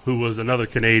Benoit, who was another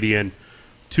Canadian,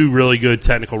 two really good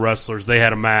technical wrestlers. They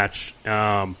had a match,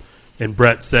 and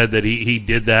Bret said that he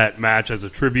did that match as a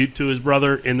tribute to his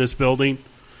brother in this building.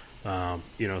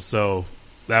 So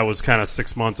that was kind of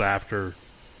 6 months after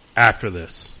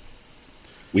this.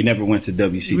 We never went to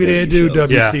WCW. We didn't do shows.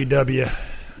 WCW.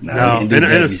 No, we didn't do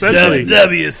and WCW. especially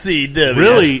WCW.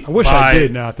 really, I wish I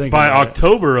did now, thinking by about it.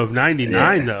 October of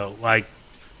 '99, though, like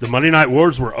the Monday Night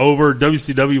Wars were over.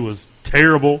 WCW was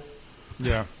terrible.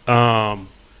 Yeah. Kind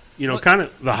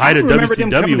of the height of remember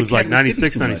them coming WCW to was like Kansas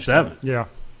City 96, too much, 97. Yeah.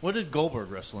 What did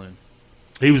Goldberg wrestle in?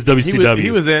 He was WCW. He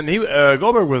was in.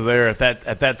 Goldberg was there at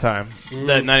that time.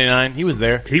 That '99. He was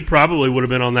there. He probably would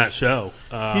have been on that show.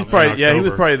 He's probably he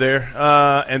was October. probably there.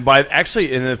 And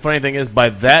the funny thing is, by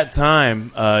that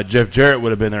time, Jeff Jarrett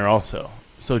would have been there also.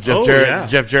 So Jeff Jarrett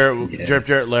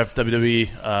left WWE.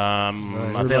 I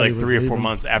think everybody like 3 or 4 was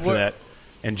months after What- that,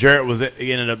 and Jarrett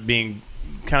he ended up being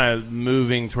kind of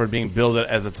moving toward being billed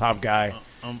as a top guy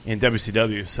in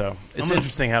WCW. So it's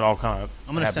interesting how it all kind of.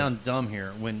 I'm going to happens. sound dumb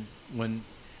here. When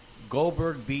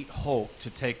Goldberg beat Hulk to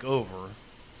take over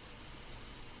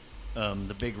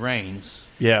the big reigns,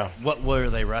 Yeah. what were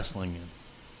they wrestling in?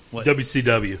 What?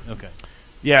 WCW. Okay.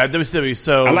 Yeah, WCW.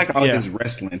 So I like all yeah. this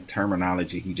wrestling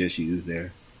terminology he just used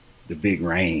there. The big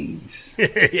reigns.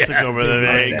 Took over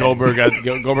the Goldberg got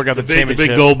the Big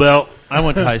championship. gold belt. I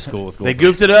went to high school with They Goldberg.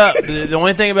 goofed it up. The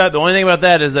only thing about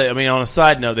that is that, I mean, on a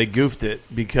side note, they goofed it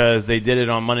because they did it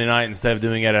on Monday night instead of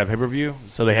doing it at a pay-per-view.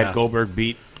 So they Yeah. had Goldberg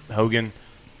beat Hogan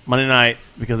Monday night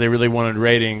because they really wanted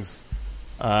ratings,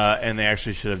 and they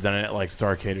actually should have done it at like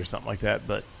Starrcade or something like that.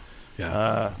 But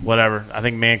whatever. I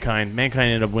think Mankind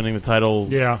ended up winning the title.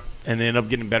 Yeah. And they ended up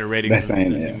getting better ratings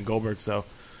than Goldberg. So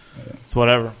it's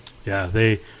whatever. Yeah,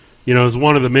 they. It was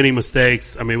one of the many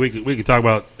mistakes. I mean, we could talk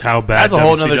about how bad. That's a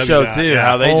whole other WCW show got. too. Yeah.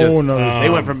 How they Whole nother they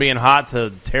show. went from being hot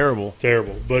to terrible.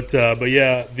 Terrible, but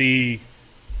yeah, I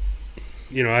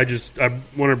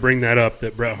want to bring that up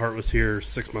that Bret Hart was here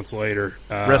 6 months later,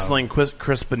 Wrestling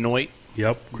Chris Benoit.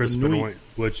 Yep, Chris Benoit,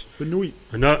 which Benoit.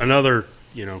 another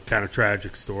kind of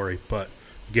tragic story, but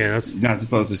again, that's You're not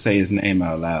supposed to say his name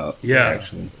out loud. Yeah.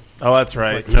 Actually. Oh, that's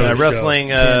right. Like another Wrestling.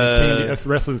 Candy, that's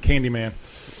wrestling's Candyman.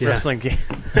 Wrestling.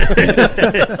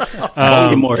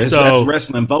 Voldemort. That's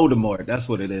wrestling Voldemort. That's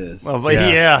what it is. Well, but Yeah.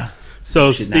 yeah.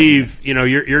 So, Should not Steve,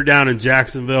 you're down in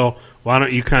Jacksonville. Why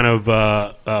don't you kind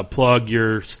of plug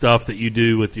your stuff that you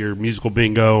do with your musical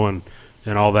bingo and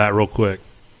all that real quick?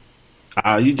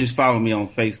 You just follow me on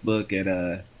Facebook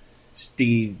at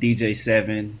Steve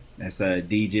DJ7. That's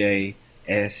DJ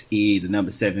SE, the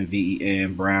number 7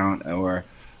 VEN Brown, or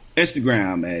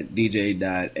Instagram at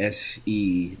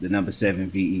DJ.SE, the number 7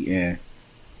 VEN.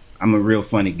 I'm a real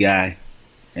funny guy,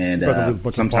 and Brother with a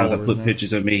bunch of sometimes I followers, put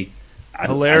pictures of me.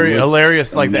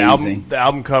 Hilarious. Like amazing. the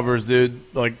album covers, dude.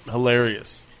 Like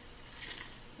hilarious.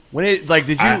 When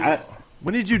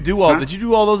did you do all? Huh? Did you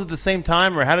do all those at the same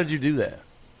time, or how did you do that?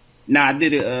 Nah, I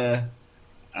did it.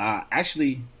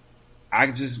 Actually,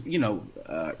 I just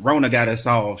Rona got us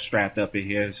all strapped up in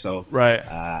here, so Right.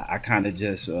 I kind of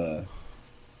just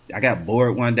I got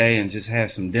bored one day and just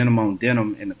had some denim on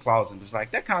denim in the closet. It was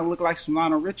like that kind of looked like some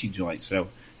Lionel Richie joint, so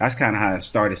that's kind of how it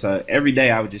started. So every day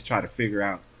I would just try to figure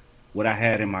out what I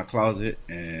had in my closet,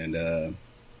 and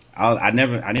I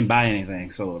didn't buy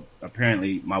anything. So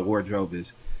apparently my wardrobe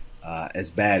is as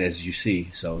bad as you see.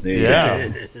 So there you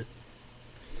go.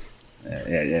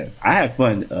 Yeah. I had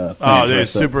fun. Oh, dude,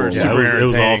 super It was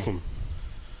entertaining.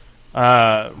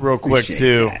 awesome. Real quick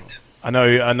Appreciate too. that. I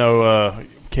know.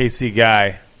 KC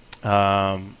Guy.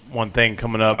 One thing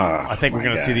coming up. I think we're my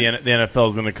going to see God. the NFL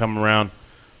is going to come around.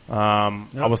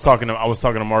 I was talking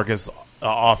to Marcus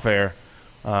off air.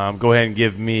 Go ahead and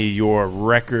give me your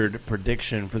record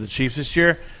prediction for the Chiefs this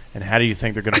year, and how do you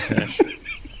think they're going to finish?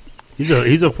 He's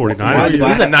a 49ers.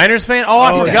 He's a Niners fan. Oh,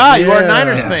 I forgot. Yeah. You are a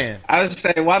Niners fan. I was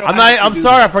saying, why do I'm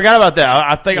sorry. I forgot about that.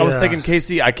 I was thinking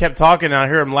KC. I kept talking, and I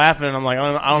hear him laughing, and I'm like,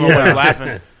 I don't know why he's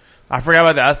laughing. I forgot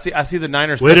about that. I see the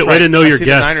Niners. Way to know your guess.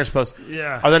 The Niners post.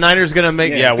 Yeah. Are the Niners going to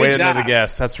make? Yeah, way to good know the job.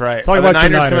 guess. That's right. Talk Are the about your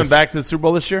Niners coming Niners. back to the Super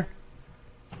Bowl this year?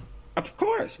 Of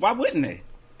course. Why wouldn't they?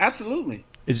 Absolutely.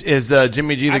 Is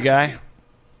Jimmy G the guy?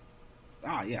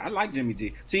 Oh yeah, I like Jimmy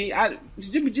G. See,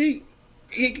 Jimmy G,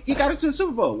 he got us to the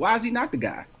Super Bowl. Why is he not the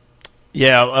guy?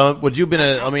 Yeah. Would you have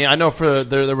been I know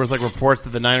there was like reports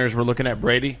that the Niners were looking at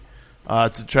Brady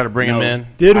to try to bring him in.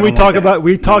 Didn't we talk about?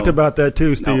 We No. talked about that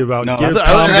too, Steve. About No. give I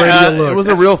Tom Brady a look. It was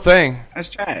a real thing. That's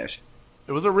trash.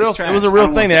 It was a real. It's trash. It was a I real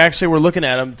don't thing. want They that. actually were looking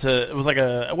at him to. It was like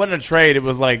it wasn't a trade. It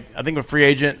was like I think a free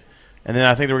agent, and then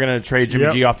I think they were going to trade Jimmy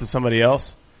Yep. G off to somebody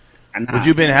else. Nah, Would you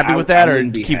have been happy I- with that, I or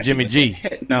wouldn't be keep happy Jimmy with G?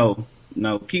 that.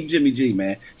 No, keep Jimmy G,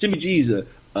 man. Jimmy G's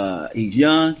he's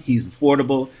young, he's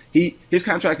affordable. His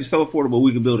contract is so affordable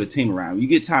we can build a team around him. You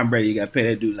get Tom Brady, you got to pay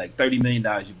that dude like $30 million.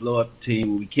 You blow up the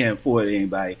team, we can't afford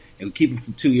anybody, and we keep him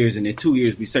for 2 years, and in 2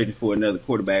 years we searching for another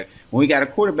quarterback. When we got a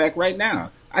quarterback right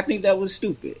now, I think that was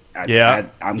stupid.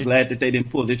 I'm glad that they didn't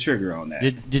pull the trigger on that.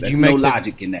 Did There's you make no the-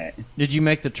 logic in that? Did you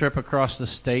make the trip across the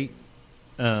state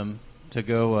to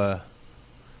go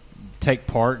take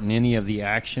part in any of the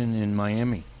action in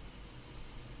Miami?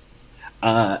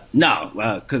 No,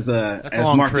 because a as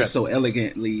long Marcus trip. so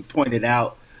elegantly pointed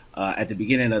out at the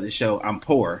beginning of the show, I'm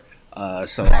poor,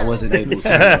 so I wasn't able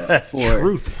to afford.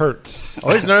 Truth hurts. Oh,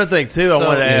 here's another thing too. I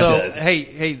wanted to ask. so-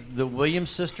 hey, the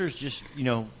Williams sisters just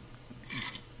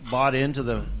bought into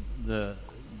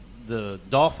the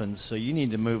Dolphins, so you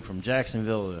need to move from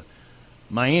Jacksonville to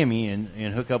Miami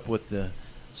and hook up with the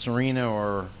Serena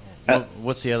or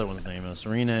what's the other one's name?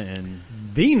 Serena and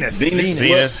Venus.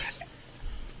 Venus.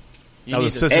 you Oh, need the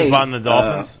to- sisters bought in the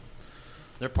Dolphins.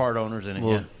 they're part owners in it.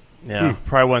 Well, yeah. yeah,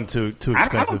 probably wasn't too I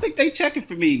expensive. don't think they checking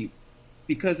for me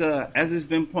because, as it's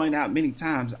been pointed out many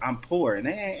times, I'm poor, and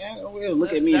they ain't gonna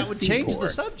look at me That as would C change poor. the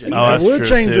subject. Oh, that's We'll true,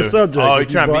 change the too. subject. Oh, if you're you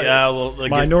trying to be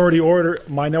brought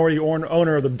minority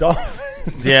owner of the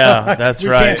Dolphins. Yeah, that's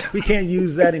right. We can't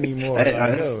use that anymore. Hey, I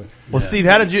that's- know. Well, Steve,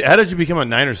 how did you become a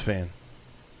Niners fan?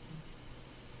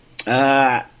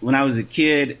 When I was a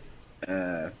kid,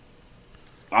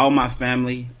 all my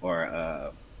family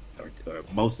or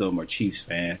most of them are Chiefs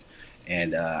fans,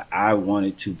 and I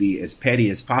wanted to be as petty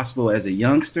as possible as a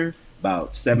youngster,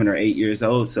 about 7 or 8 years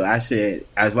old. So I said,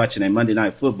 I was watching a Monday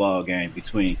night football game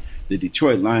between the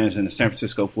Detroit Lions and the San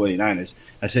Francisco 49ers.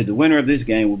 I said, the winner of this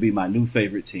game will be my new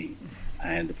favorite team.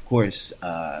 And of course,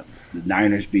 the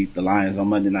Niners beat the Lions on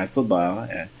Monday Night Football.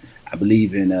 And I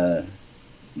believe in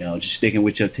just sticking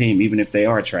with your team, even if they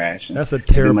are trash. And That's a I've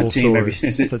been terrible my team story. ever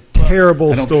since It's it. a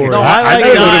terrible I don't story. care. No, I like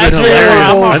think it would have been actually,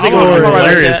 hilarious. I'm- I think it I'm- would have been I'm-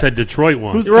 hilarious I'm- had Detroit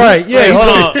won. Right, yeah. Wait, hold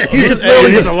on. He just Hey,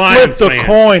 literally he's a Lions flipped a fan.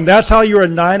 coin. That's how you're a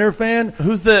Niner fan?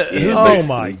 Who's the? Who's Oh, the?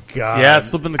 my God. Yeah, it's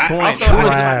flipping the coin. Also, Who I was,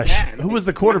 was my Trash. dad. who was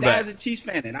the quarterback? My dad's a Chiefs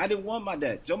fan, and I didn't want my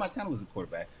dad. Joe Montana was the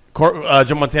quarterback.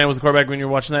 Joe Montana was the quarterback when you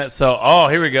were watching that. So,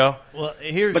 here we go. Well, But that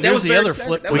here's was the very other sad.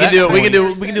 flip. That to We was can that do we can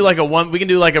coin. do we can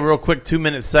do like a real quick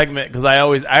 2-minute segment because I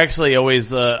actually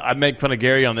always I make fun of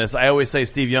Gary on this. I always say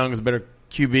Steve Young is a better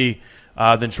QB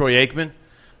than Troy Aikman.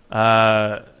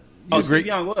 You agree? Steve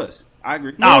Young was. I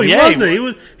agree. No, No, he yeah,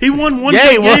 wasn't. He won one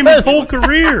Yeah, he big game was. his whole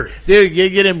career. Dude, you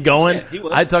get him going. Yeah, he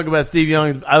was. I talk about Steve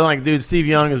Young. I like, dude, Steve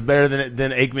Young is better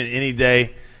than Aikman any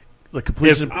day. The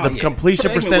completion Oh, yeah. completion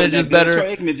Troy Aikman percentage is wasn't that good.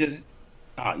 better. Troy Aikman just.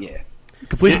 Oh yeah.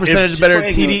 Completion If- percentage is if better. Troy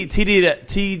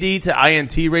TD to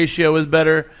INT ratio is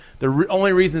better. The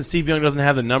only reason Steve Young doesn't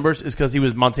have the numbers is because he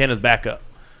was Montana's backup,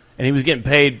 and he was getting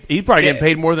paid. He probably getting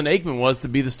paid more than Aikman was to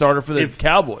be the starter for the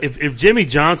Cowboys. If Jimmy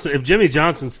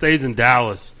Johnson stays in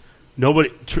Dallas,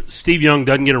 Steve Young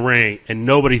doesn't get a ring, and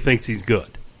nobody thinks he's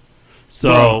good. So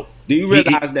Bro, do you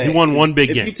realize that he won one big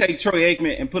if game? you take Troy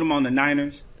Aikman and put him on the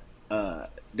Niners,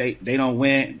 they don't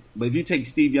win. But if you take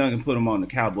Steve Young and put him on the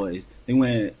Cowboys, they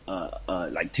win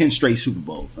like 10 straight Super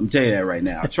Bowls. I'm telling you that right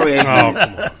now. Troy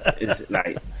Aikman is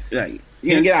like you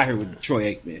can get out here with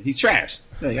Troy Aikman. He's trash.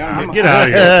 Like, Get out of here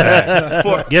with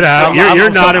that. Get out. You're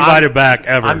not invited back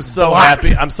ever. I'm so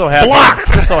happy. I'm so happy.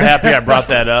 I'm so happy I brought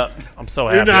that up. I'm so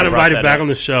happy. You're not I brought invited that back up. on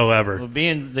the show ever. Well,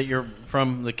 being that you're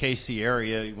from the KC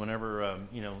area, whenever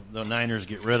the Niners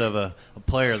get rid of a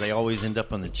player, they always end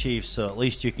up on the Chiefs. So at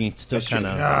least you can still kind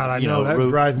of God, I know that root.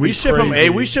 drives me We ship them. crazy. Hey,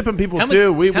 we ship them people How many-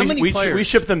 too. how many We players?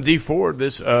 shipped them D Ford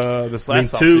this last I mean,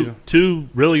 offseason. two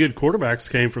really good quarterbacks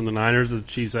came from the Niners that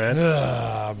the Chiefs had.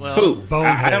 Who?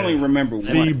 Bonehead. I don't even remember one.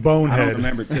 Steve Bonehead. I don't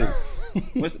remember two.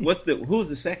 Who's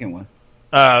the second one?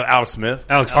 Alex Smith.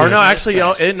 Alex Or Smith. no,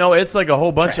 actually, no, it's like a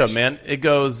whole bunch Trash. of them, man. It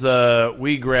goes.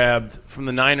 We grabbed from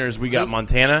the Niners. We got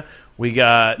Montana. We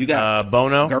got, You got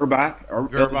Bono, Gerbach.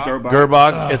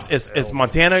 Gerbach. It's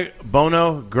Montana,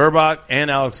 Bono, Gerbach,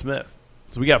 and Alex Smith.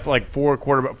 So we got like four of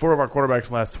our quarterbacks in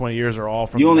the last 20 years are all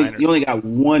from the Niners. You only got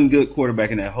one good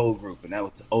quarterback in that whole group, and that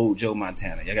was old Joe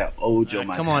Montana. You got old Joe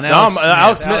Montana. Come on, No,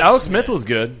 Alex Alex Smith was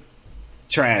good.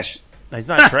 Trash. He's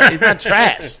not trash. He's not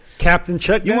trash. Captain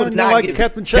Checkdown. You You would don't not like get-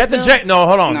 Captain Checkdown? Captain Jack. No,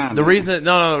 hold on. Nah, the man.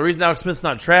 reason Alex Smith's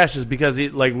not trash is because he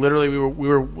like literally we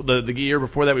were the year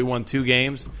before that we won 2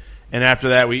 games, and after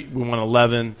that we won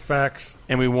 11, Facts.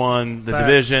 and we won the Facts.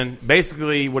 division.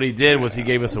 Basically, what he did was he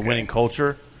gave us a winning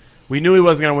culture. We knew he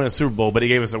wasn't going to win a Super Bowl, but he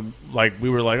gave us we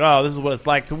were like, oh, this is what it's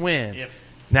like to win.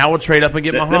 Now we'll trade up and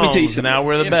get Let me tell you Mahomes, and something. now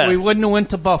we're the If best. we wouldn't have went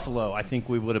to Buffalo, I think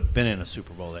we would have been in a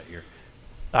Super Bowl that year.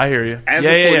 I hear you. As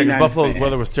Yeah, a because 49ers Buffalo's fan.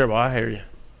 weather was terrible. I hear you.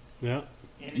 Yeah.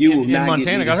 You will And not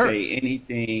Montana get me got to hurt. say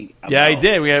anything. Yeah, he about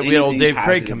did. We had old anything Dave Craig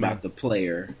positive come about in. the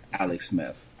player Alex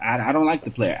Smith. I don't like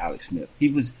the player Alex Smith. He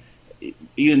was.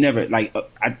 You never like.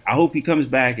 I hope he comes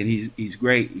back and he's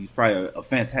great. He's probably a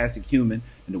fantastic human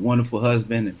and a wonderful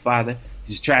husband and father.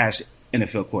 He's trash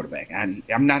NFL quarterback.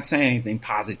 I'm not saying anything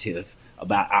positive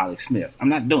about Alex Smith. I'm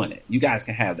not doing it. You guys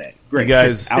can have that. Great. You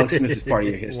guys- Alex Smith is part of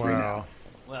your history now.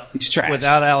 Well, He's trash.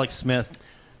 without Alex Smith,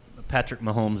 Patrick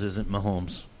Mahomes isn't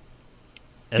Mahomes.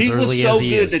 As He early was so as he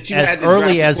good is. that you as had to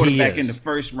early draft as the he quarterback is. in the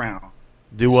first round.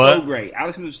 Do what? So great.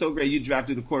 Alex Smith was so great. You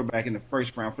drafted the quarterback in the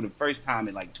first round for the first time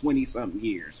in like 20-something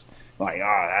years. Like,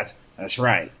 that's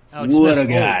right. Alex What Smith's a old,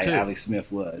 guy too. Alex Smith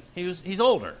was. He's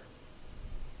older.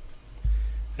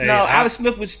 Hey, No, Alex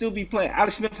Smith would still be playing.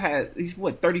 Alex Smith he's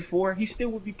 34? He still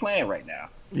would be playing right now.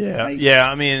 Yeah, Like, yeah.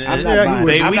 I mean, I'm not Yeah, he buying-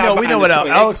 would. I'm we not know buying what the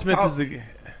trade. Alex They Smith talk- is.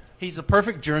 He's a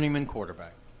perfect journeyman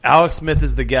quarterback. Alex Smith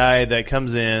is the guy that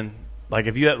comes in. Like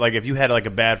if you had like a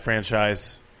bad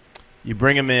franchise, you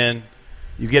bring him in,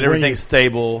 you get everything you-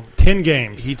 stable. 10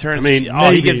 games. He turns. I mean, he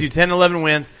maybe. gives you 10, 11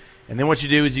 wins, and then what you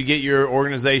do is you get your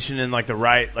organization in like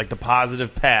the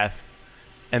positive path,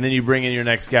 and then you bring in your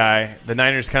next guy. The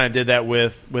Niners kind of did that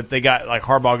with they got like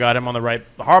Harbaugh got him on the right.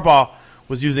 Harbaugh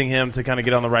was using him to kind of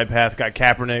get on the right path. Got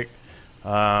Kaepernick.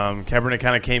 Kaepernick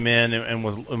kind of came in and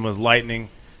was lightning.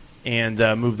 And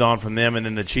moved on from them, and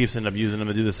then the Chiefs ended up using him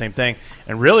to do the same thing.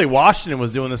 And really, Washington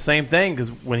was doing the same thing because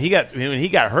when he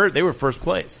got hurt, they were first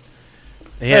place.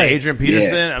 They had Hey. Adrian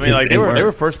Peterson. Yeah. I mean, like They they were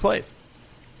were. first place.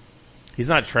 He's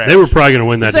not trash. They were probably going to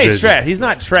win You that say division. he's trash. He's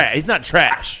not trash. He's not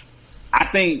trash. I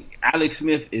think Alex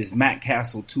Smith is Matt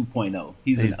Castle 2.0.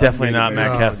 He's He's an definitely upgraded not version.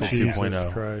 Matt Castle Jesus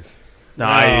 2.0. Christ. No,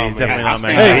 No, he's man. definitely I not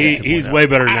stand Matt by Castle that. He's 2.0. way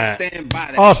better than I that. stand by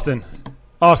that.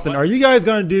 Austin, are you guys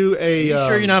going to do a? You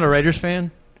sure you're not a Raiders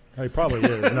fan? He probably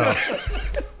is. No. No,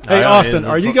 Hey, it Austin, is.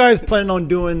 are you guys planning on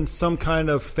doing some kind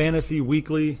of fantasy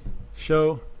weekly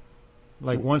show,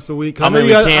 like once a week? I mean,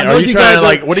 we can't. Are you trying to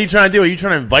like? What are you trying to do? Are you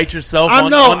trying to invite yourself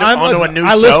onto a new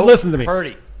show? Listen to me.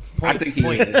 Purdy. Point, I think he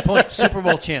point, is. point. Super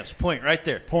Bowl champs. Point right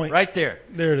there. Point. Right there.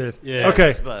 There it is. Yeah.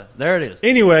 Okay. There it is.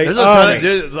 Anyway, There's no time to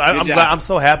Good do. I'm job. glad. I'm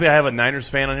so happy I have a Niners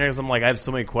fan on here because I'm like I have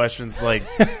so many questions. Like,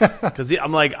 because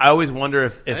I'm like I always wonder I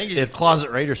think he's if a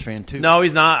closet Raiders fan too. no,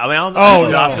 he's not. I mean, I don't,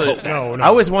 Oh, I no. feel- No. I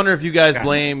always wonder if you guys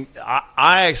blame.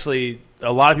 I actually,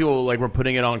 a lot of people like were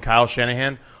putting it on Kyle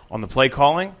Shanahan on the play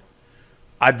calling.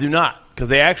 I do not because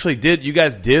they actually did. You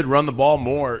guys did run the ball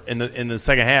more in the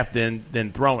second half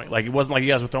than throwing. Like it wasn't like you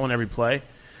guys were throwing every play.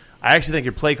 I actually think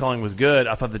your play calling was good.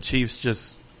 I thought the Chiefs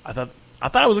just. I thought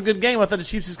it was a good game. I thought the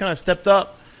Chiefs just kind of stepped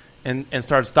up and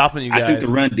started stopping you guys. I think the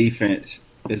run defense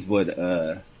is what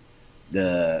the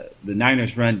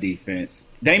Niners' run defense.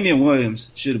 Damian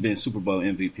Williams should have been Super Bowl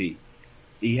MVP.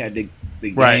 He had the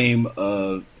Right. game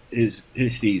of his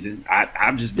season.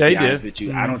 I'm just Yeah, he being honest did. with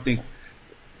you. I don't think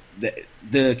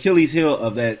the Achilles heel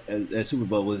of that Super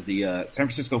Bowl was the San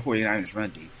Francisco 49ers run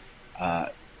D.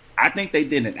 I think they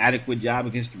did an adequate job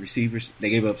against the receivers. They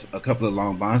gave up a couple of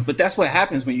long bombs, but that's what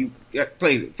happens when you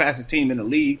play the fastest team in the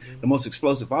league, the most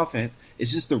explosive offense.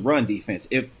 It's just the run defense.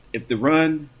 If the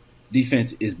run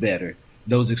defense is better,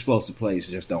 those explosive plays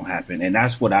just don't happen, and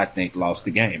that's what I think lost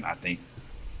the game. I think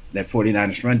that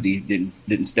 49ers run D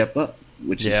didn't step up,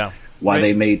 which is why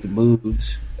they made the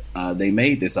moves they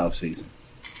made this offseason.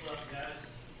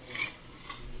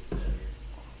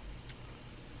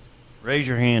 Raise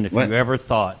your hand if What? you ever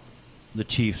thought the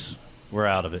Chiefs were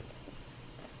out of it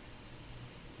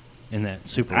in that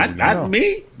Super Bowl game. Not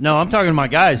me. No, I'm talking to my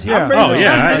guys here. Yeah. Oh,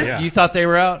 yeah. You thought they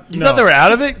were out? You thought they were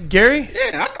out of it, Gary?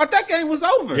 Yeah, I thought that game was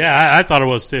over. Yeah, I thought it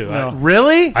was too. No.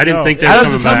 Really? I didn't No. think they Out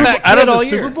were of the coming Super, back. out of All the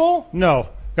year. Super Bowl? No,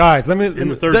 guys, let me. In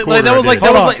the third That, quarter. that was I like did.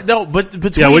 that was Hold on. like no, but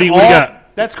between Yeah, what do you all, got?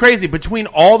 That's crazy. Between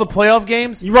all the playoff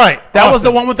games, Right. that Austin. was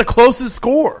the one with the closest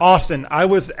score. Austin, I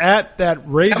was at that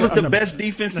Ravens. That was the best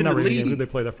defense in the league. Who they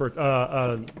play the first?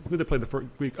 Who they played the first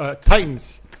week?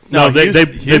 Titans. No, they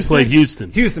Houston? played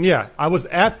Houston. Houston. Yeah, I was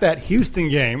at that Houston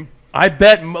game. I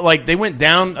bet like they went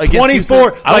down against 24,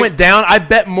 Houston. I like- went down. I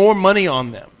bet more money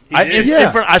on them.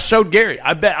 Yeah. I showed Gary.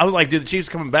 I was like, dude, the Chiefs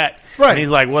coming back. Right. And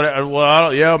he's like, what? Well, I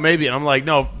don't, yeah, maybe. And I'm like,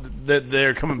 no,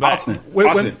 they're coming back. Austin,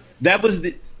 When- that was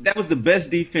the best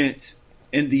defense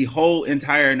in the whole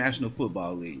entire National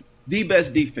Football League. The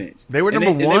best defense. They were And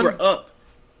number one? They were up.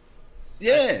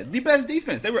 Yeah, the best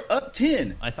defense. They were up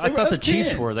 10. I thought the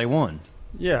Chiefs were. They won.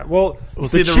 Yeah, well, Well,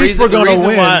 the see, Chiefs were going to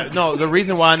win. The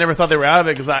reason why I never thought they were out of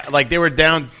it because they were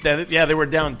down. Yeah, they were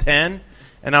down 10,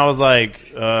 and I was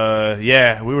like,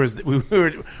 yeah,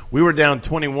 we were down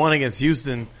 21 against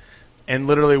Houston, and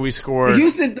literally we scored.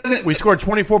 Houston doesn't. We scored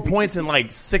 24 points in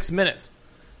like 6 minutes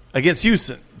against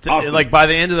Houston. Austin, Like by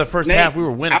the end of the first half, we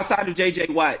were winning. Outside of J.J.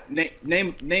 Watt,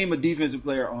 name a defensive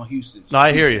player on Houston. No,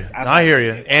 I hear you.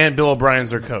 And Bill O'Brien's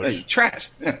their coach. Hey, trash.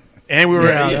 And we were.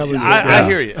 Yeah, that was- I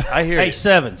hear you. I hear Hey, you.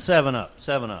 7 up.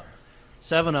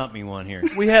 7 up me one here.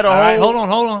 We had a All right, whole.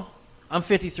 hold on. I'm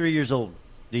 53 years old,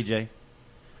 DJ.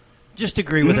 Just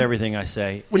agree with everything I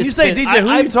say. When you It's say been- DJ, who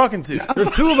I- are you talking to?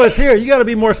 There's two of us here. You got to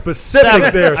be more specific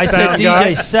 7. there. I said sound DJ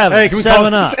guy. 7. Hey, can we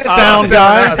 7 call up. sound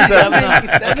guy? 7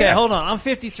 up. Okay, hold on. I'm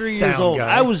 53 years Sound old. guy.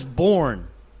 I was born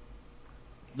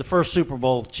the first Super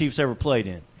Bowl Chiefs ever played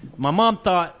in. My mom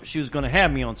thought she was going to have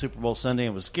me on Super Bowl Sunday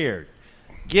and was scared.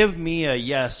 Give me a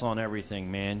yes on everything,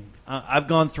 man. I've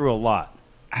gone through a lot.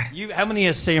 How many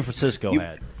has San Francisco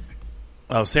had?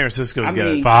 Oh, San Francisco's I got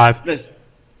mean, it. 5. Listen,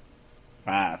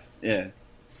 5. Yeah,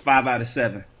 5 out of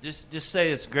 7. Just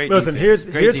say it's great. Listen, defense. here's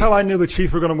Great how I defense. knew the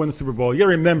Chiefs were going to win the Super Bowl. You got to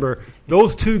remember,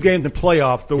 those 2 games in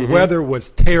playoffs, the weather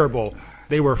was terrible.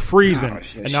 They were freezing. Oh,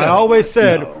 shit, and shut I up. always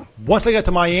said, No. once they got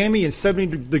to Miami and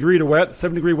 70-degree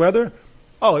weather,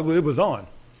 it was on.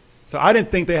 So I didn't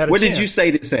think they had a Where chance. did you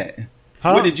say this at?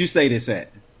 Huh? Where did you say this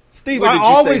at? Steve, Where I did you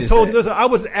say always this told at? you, listen, I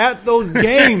was at those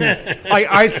games.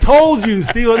 I told you,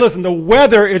 Steve, listen, the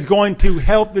weather is going to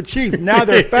help the Chiefs. Now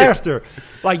they're faster.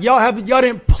 Like, y'all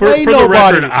didn't For play the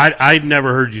nobody. record, I'd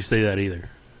never heard you say that either.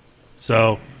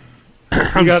 So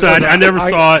I'm got- sorry, I never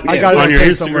saw it I got it on on your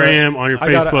tape Instagram, somewhere. on your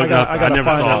I gotta- Facebook. I gotta- nothing. I I gotta never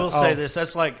find saw I out. it. will say this.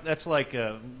 That's like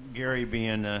Gary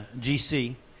being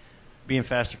GC, being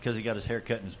faster because he got his hair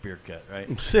cut and his beard cut, right?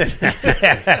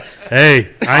 Hey,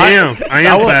 I am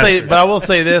I will faster. say, but I will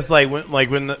say this: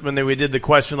 when we did the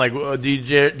question, did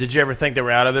you ever think they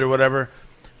were out of it or whatever?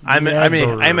 I'm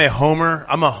a homer.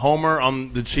 I'm a homer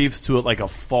on the Chiefs to like a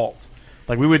fault.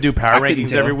 Like we would do power I couldn't rankings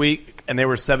tell. every week, and they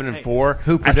were 7 and 4.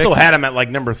 who I still predicted? had them at like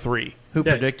number 3 Who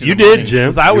Yeah, predicted you the did, winning? Jim.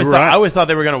 because I You were right. always thought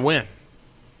they were going to win.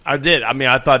 I did. I mean,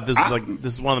 I thought this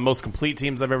is one of the most complete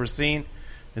teams I've ever seen.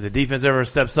 If the defense ever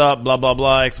steps up, blah blah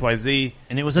blah, XYZ,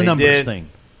 And it was a They numbers did. thing.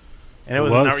 and it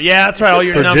was, was. yeah, that's right. All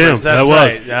your For numbers. Jim, That's that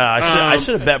right. was. Yeah, I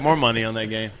should have bet more money on that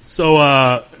game.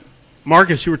 So,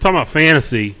 Marcus, you were talking about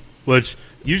fantasy, which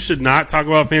you should not talk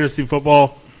about fantasy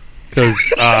football because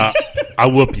I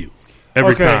whoop you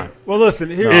every Okay. time. Well, listen,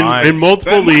 here. In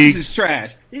multiple But Marcus leagues, is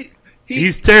trash.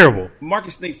 he's terrible.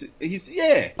 Marcus thinks he's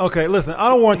Okay, listen, I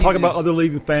don't want to talk about just- other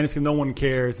leagues in fantasy. No one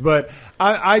cares. But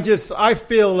I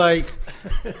feel like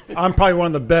I'm probably one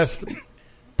of the best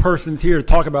persons here to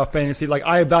talk about fantasy. Like,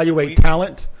 I evaluate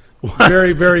talent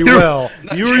very, very well.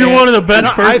 You're one of the best And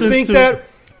I persons think to.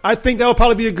 I think that will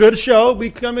probably be a good show. We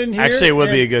come in here. Actually, it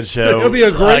would be a and- good show. It'll be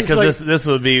a great because like, this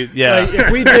would be like, if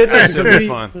we did this, It'd be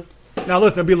fun. Now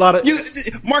listen, there'll be a lot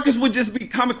of Marcus would just be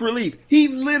comic relief. He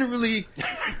literally.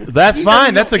 That's he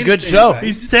fine. doesn't That's know a good anything show. about it.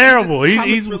 He's terrible. He's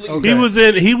He's comic he relief. was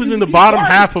in the He's bottom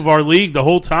garbage. half of our league the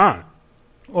whole time.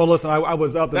 Well, listen, I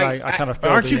was up and Like, I kind of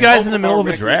felt Aren't it. you guys in the middle of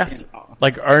a draft?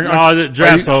 Like, No, the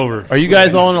draft's over. Are you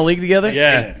guys all in a league together?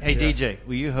 Yeah. Hey, DJ,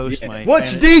 will you host my Which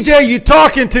fantasy DJ you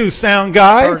talking to, sound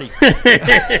guy? party?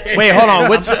 Wait, hold on.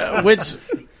 Which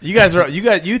you guys are? You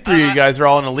three of you guys are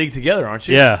all in a league together, aren't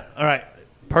you? Yeah. All right,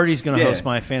 Purdy's going to Yeah. host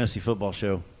my fantasy football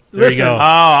show. There you Listen, go. Oh,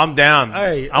 I'm down.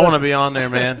 Hey, I want to listen. be on there,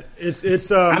 man.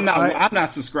 It's I'm not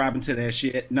subscribing to that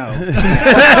shit. No.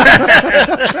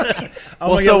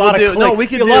 I'm so we'll do- no, we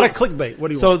could a do- lot of clickbait. What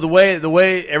do you So want? the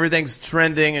way everything's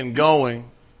trending and going,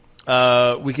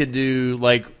 we could do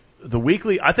like the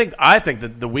weekly. I think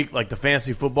that the week like the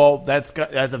fantasy football that's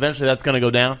eventually that's going to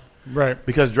go down Right.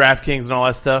 because DraftKings and all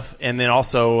that stuff, and then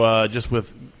also just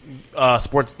with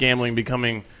sports gambling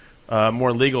becoming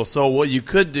more legal. So what you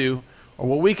could do, or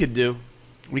what we could do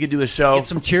a show. Get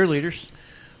some cheerleaders.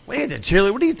 Wait,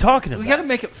 cheerleader, what are you talking about? We got to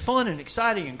make it fun and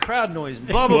exciting and crowd noise and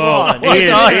blah blah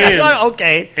Well, blah.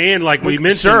 Okay. And like we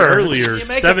mentioned earlier, You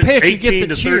make a pick, you get 18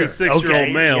 the to cheer. 36-year-old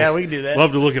Okay, males yeah, we can do that.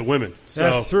 love to look at women. So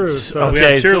That's true. So we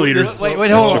Okay, have so cheerleaders.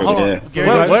 Wait, hold on. Yeah. Gary,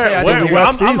 Well, what'd you say I didn't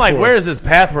hear? I'm like, for? where is this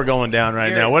path we're going down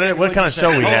right now? What what'd kind you of say?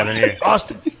 show we having here?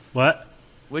 Austin, What?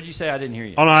 what'd you say? I didn't hear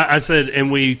you. Oh, no, I said, and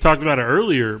we talked about it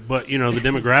earlier, but, the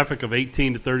demographic of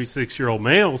 18 to 36-year-old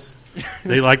males,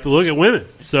 they like to look at women.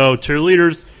 So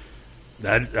cheerleaders,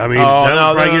 that'll probably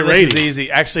get this ratings. is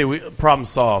easy. Actually, problem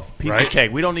solved. Piece Right? of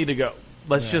cake. We don't need to go.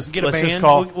 Let's just Get a let's band. just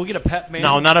call. We'll get a pep band.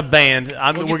 No, not a band.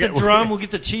 We'll get the drum. We'll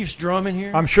get the Chiefs drum in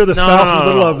here. I'm sure the No, spouses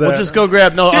would love that. We'll just go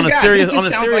grab. No, on a Guys, serious it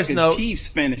just sounds like note. a Chiefs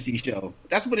fantasy show.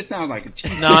 That's what it sounds like. A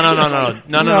Chiefs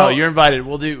No. You're invited.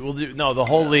 We'll do. No, the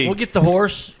whole league. We'll get the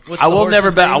horse. What's I the will horse's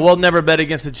never bet. name? I will never bet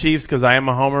against the Chiefs because I am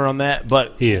a homer on that.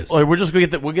 But He is. We're just gonna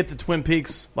get the Twin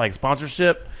Peaks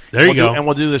sponsorship. There you go. And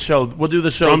we'll do the show. We'll do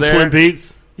the show From there. Twin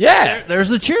Peaks. Yeah, There's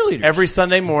the cheerleaders. every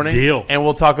Sunday morning. Deal. And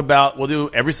we'll talk about. We'll do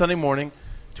every Sunday morning.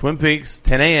 Twin Peaks,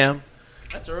 10 a.m.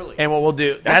 That's early. And what we'll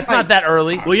do. That's like- not that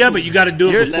early. Well, yeah, but you got to do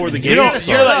it before the You game don't.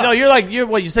 starts. You're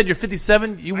what you said. You're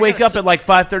 57. You wake gotta up at like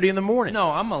 5:30 in the morning.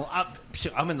 No,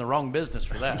 I'm in the wrong business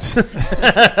for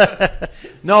that.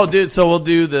 No, dude. So we'll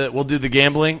do the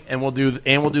gambling, and we'll do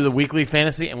the weekly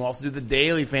fantasy, and we'll also do the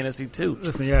daily fantasy too.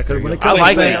 Listen, yeah, because when it I comes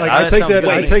like to that. I That take sounds that. good.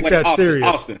 I take that Austin, serious.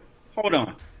 Austin, hold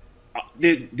on.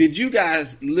 Did you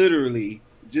guys literally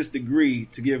just agree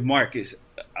to give Marcus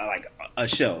a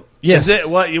show? Is it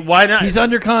what? Why not? He's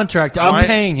under contract. I'm Why-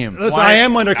 paying him. Listen, Why- I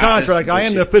am under contract. I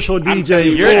am the official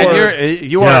DJ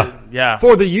You are. Yeah.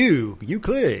 for the you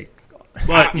click.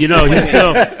 But he's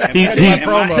still he's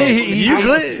promo. See,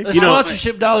 the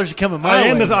sponsorship dollars are coming my I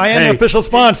am way. the Hey. official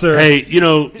sponsor. hey,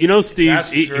 Steve. That's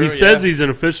He true, says yeah. he's an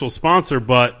official sponsor,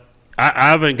 but I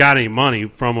haven't got any money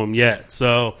from him yet.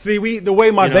 So See, the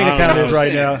way my You know, bank I account don't is know.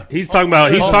 right now. he's talking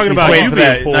about He's you waiting being for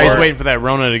that. poor. No, he's waiting for that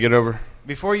Rona to get over.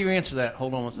 Before you answer that,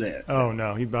 hold on one second. Yeah. Oh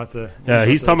no, he's about to. Yeah,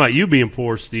 he's talking about you being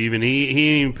poor, Steve, and he ain't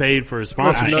even paid for his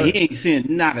sponsorship. He ain't seeing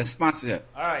not a sponsorship.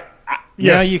 All right.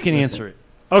 Yes. Now you can answer it.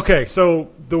 Okay, so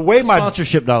the way my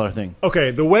Sponsorship dollar thing.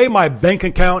 the way my bank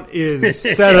account is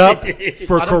set up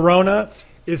for Corona,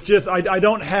 it's just I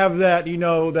don't have that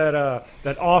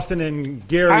that Austin and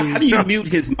Gary. How do you mute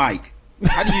his mic?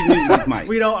 How do you mute his mic?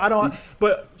 We don't. I don't.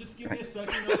 But just give me a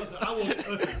second.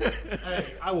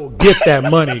 I will get that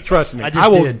money. Trust me. I just I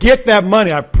will did. get that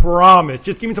money. I promise.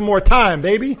 Just give me some more time,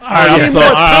 baby. right, give I'm me more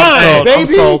sold.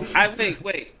 time, I'm baby. sold.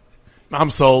 Wait. I'm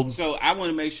sold. So I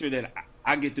want to make sure that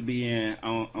I get to be in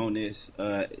on this.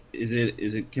 Is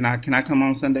it? Can I come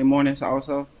on Sunday mornings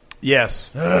also?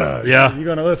 Yes. Yeah, You're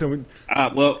gonna listen.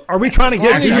 Well, Are we trying to get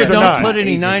As long as you views or don't not? put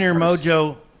any Agent Niner first.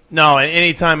 mojo. No,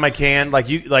 anytime I can,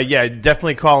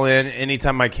 definitely call in.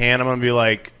 Anytime I can, I'm gonna be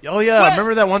like, oh yeah, What?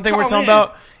 remember that one thing we're Call talking in.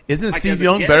 about? Isn't Like Steve as a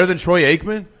Young guest? better than Troy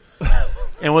Aikman?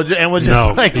 and we'll just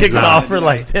No, kick he's it not. off for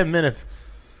like 10 minutes.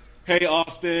 hey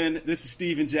Austin, this is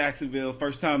Steve in Jacksonville.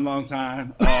 First time, long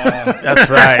time. That's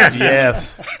right.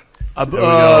 Yes.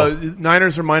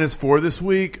 Niners are -4 this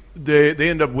week. They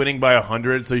end up winning by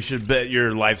 100, so you should bet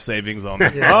your life savings on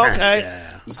them. Okay.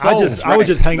 I would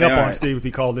just hang up All on right. Steve if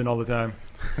he called in all the time.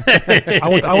 I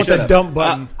want that dump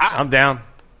button. I'm down.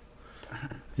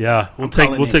 yeah. We'll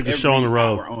take the show on the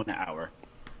road. On the hour.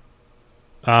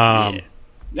 Um,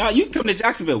 No, you can come to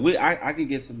Jacksonville. I can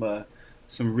get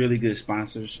some really good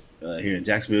sponsors here in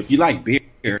Jacksonville. If you like beer,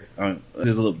 there's a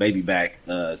little baby back,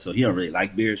 so he don't really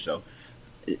like beer. So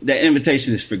that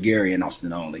invitation is for Gary and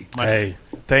Austin only. Hey,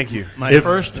 Thank you. My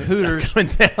first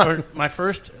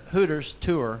Hooters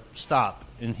tour stop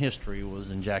in history was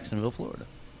in Jacksonville, Florida.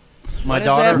 My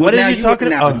daughter. What Now are you you talking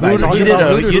looking about? at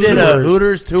the You did a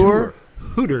Hooters tour?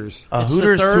 Hooters. A It's the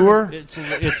Hooters third- tour? It's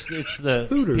the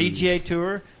Hooters. PGA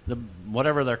Tour, the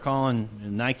whatever they're calling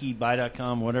Nike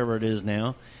Buy.com, whatever it is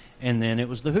now, and then it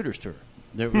was the Hooters tour.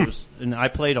 There was, and I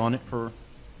played on it for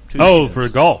 2 seasons. for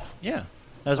golf. Yeah,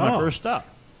 that was my Oh. first stop.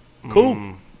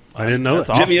 Cool. I didn't know That's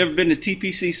that. awesome. Jim, you ever been to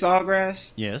TPC Sawgrass?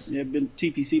 Yes, You ever been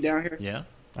to TPC down here? yeah.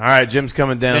 All right, Jim's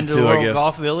coming down Been to the too, I World guess.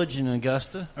 Golf Village in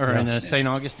Augusta or in St.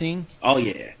 Augustine. Oh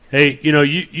yeah. Hey,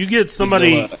 you get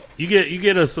somebody, You know, you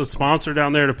get us a sponsor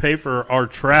down there to pay for our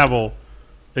travel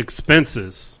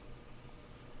expenses,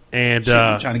 and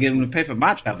I'm trying to get him to pay for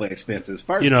my travel expenses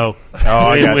first. Oh, I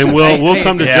got and you. we'll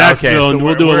come to Jacksonville and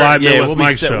we'll do a live Midwest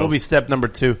Mike show. We'll be step number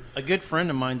 2. A good friend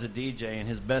of mine's a DJ, and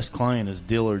his best client is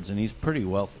Dillard's, and he's pretty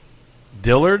wealthy.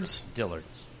 Dillard's? Dillard's.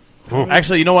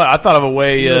 Actually, you know what? I thought of a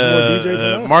way. He knows more DJs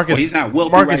than us. Marcus, Well, he's not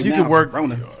wealthy Marcus, right you now, could work.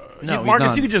 Rona. No, he's Marcus,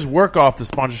 not. you could just work off the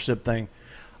sponsorship thing.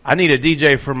 I need a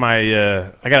DJ for my.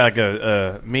 I got like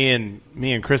a me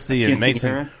and Christy and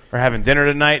Mason are having dinner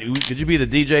tonight. Could you be the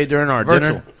DJ during our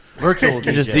dinner? Virtual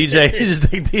DJ. Just DJ. Just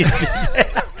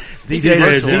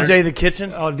DJ the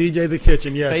kitchen. Oh, DJ the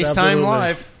kitchen. Yes, FaceTime absolutely.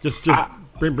 live. Just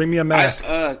bring me a mask.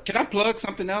 Can I plug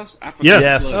something else? I forgot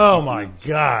Yes. to plug Oh my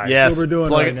God. Yes. That's what we're doing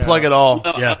plug right now. Plug it all.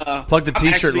 Yeah. Plug the I'm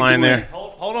T-shirt actually line doing- there.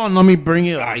 Hold on, let me bring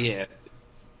it up. yeah.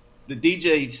 The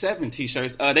DJ7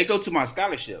 T-shirts. They go to my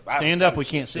scholarship. I have a Stand up, we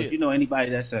scholarship. can't see So it. If you know anybody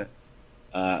that's there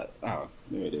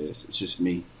it is. It's just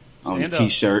me on Stand the up.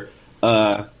 T-shirt.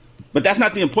 But that's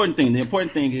not the important thing. The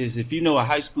important thing is if you know a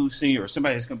high school senior or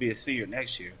somebody that's going to be a senior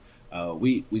next year,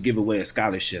 we give away a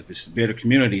scholarship. It's a Better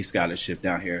Community Scholarship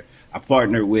down here. I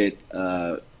partner with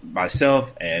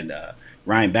myself and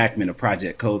Ryan Backman of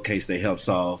Project Cold Case. They help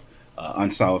solve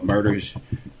unsolved murders.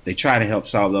 They try to help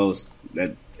solve those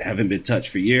that haven't been touched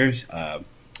for years.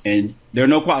 And there are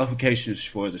no qualifications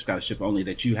for the scholarship, only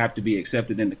that you have to be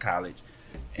accepted into college.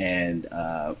 And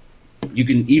you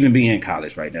can even be in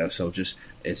college right now. So just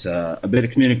it's a bit of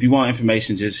community. If you want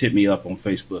information, just hit me up on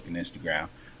Facebook and Instagram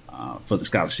for the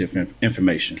scholarship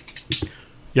information.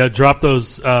 Yeah, drop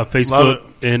those Facebook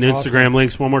and Instagram Awesome.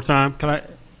 links one more time. Can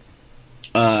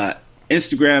I?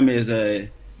 Instagram is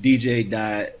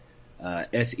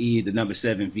DJ.se, the number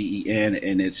 7 VEN,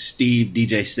 and it's Steve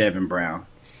DJ7 Brown.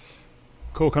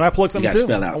 Cool. Can I plug something gotta too?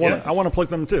 spell out I want to plug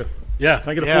something too. Yeah. Can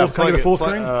I get a full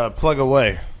screen? Plug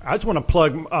away. I just want to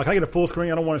plug. Can I get a full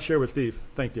screen? I don't want to share with Steve.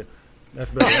 Thank you. That's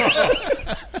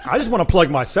better. I just want to plug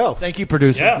myself. Thank you,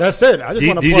 producer. Yeah. That's it. I just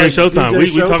want to DJ plug Showtime.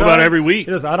 We talk about it every week.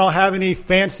 Yes, I don't have any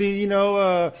fancy,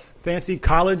 fancy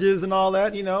colleges and all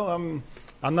that.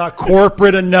 I'm not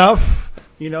corporate enough,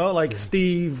 like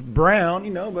Steve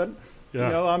Brown, but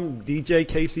Yeah. I'm DJ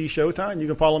KC Showtime. You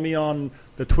can follow me on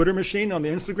the Twitter machine, on the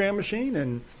Instagram machine,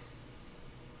 and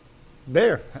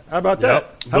there. How about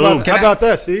that? How Boom. about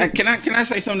that, Steve? Can I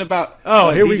say something about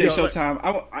Here we DJ go.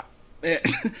 Showtime?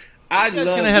 I You guys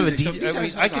love gonna have a DJ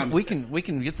DJ? I Showtime. can we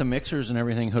can get the mixers and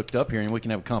everything hooked up here, and we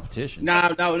can have a competition.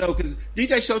 No, because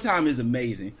DJ Showtime is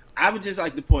amazing. I would just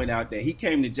like to point out that he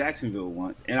came to Jacksonville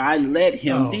once, and I let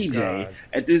him DJ God.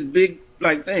 at this big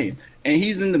thing, and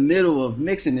he's in the middle of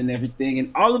mixing and everything,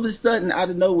 and all of a sudden, out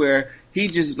of nowhere, he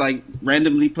just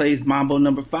randomly plays Mambo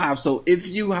number 5. So if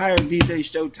you hire DJ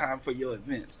Showtime for your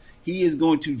events, he is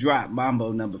going to drop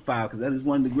Mambo number 5 because that is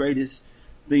one of the greatest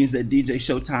things that DJ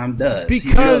Showtime does. He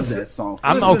Because- does that song.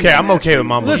 I'm okay with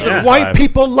Mambo. Listen, number white 5.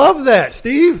 people love that,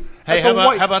 Steve. Hey, That's how a about,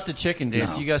 white- how about the chicken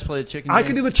dance? You guys play the chicken I dance?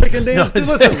 can do the chicken dance. Dude,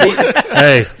 listen,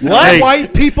 Hey, hey,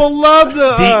 white people love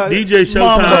the DJ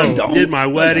Mambo. Showtime Don't. did my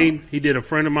wedding. He did a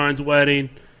friend of mine's wedding.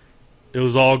 It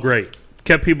was all great.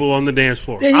 Kept people on the dance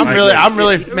floor. Yeah, I'm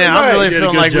really Right. Did a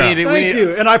feeling good like job. we Thank need.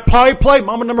 you. And I probably played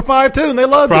Mama number 5 too, and they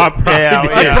loved it.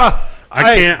 Yeah.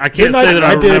 I can't say that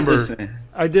I remember. Listen,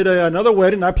 I did another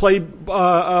wedding. I played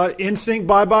NSYNC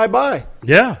Bye Bye Bye.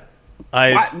 Yeah.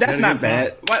 that's not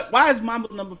bad. Why is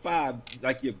Mambo number 5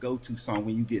 your go-to song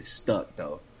when you get stuck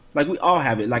though? We all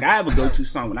have it. I have a go-to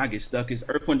song when I get stuck. It's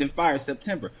Earth, Wind, and Fire,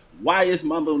 September. Why is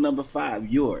Mambo number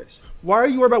 5 yours? Why are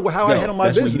you worried about how I Yo, handle my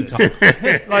that's when you business?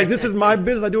 talk. This is my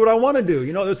business. I do what I want to do.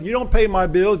 Listen, you don't pay my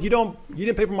bills. You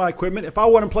didn't pay for my equipment. If I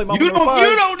want to play Mambo You number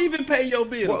 5, don't even pay your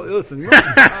bills. well, listen.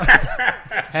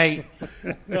 Hey,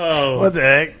 Oh. What the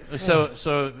heck?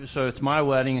 so it's my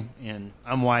wedding, and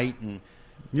I'm white, and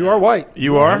You are white.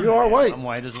 You are? You are white. I'm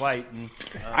white as white, and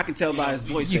I can tell by his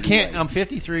voice. you that he can't. white. I'm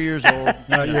 53 years old.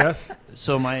 Yes.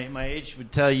 So my age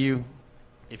would tell you,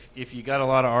 if you got a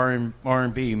lot of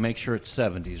R&B, make sure it's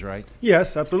 70s, right?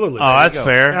 Yes, absolutely. Oh, that's go.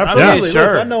 fair. Absolutely. Yeah, sure.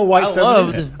 Listen, I know white I 70s.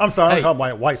 loved- I'm sorry, I Hey, call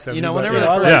my white 70s. You know, but, whenever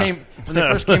yeah, when they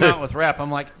first came out with rap,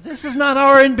 I'm like, this is not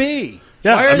R&B.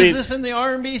 Yeah, Why I is mean- this in the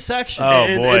R&B section? Oh,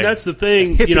 and, boy. and that's the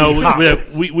thing,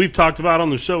 we've talked about on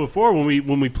the show before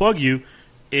when we plug you,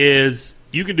 is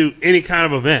you can do any kind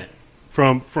of event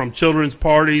from children's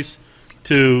parties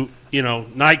to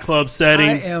nightclub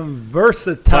settings. I am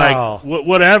versatile.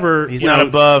 Whatever. He's not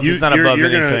above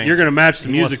anything. You're gonna match the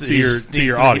music to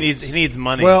your audience. He needs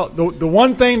money. Well, the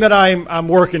one thing that I'm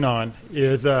working on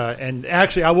is, and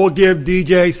actually I will give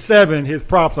DJ 7 his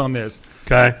props on this.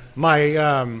 Okay.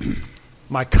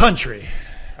 My country.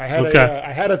 I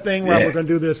had a thing where I was going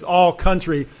to do this all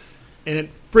country, and it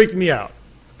freaked me out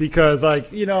because I I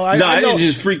know, didn't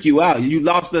just freak you out. You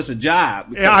lost us a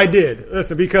job. yeah, I did.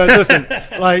 Listen,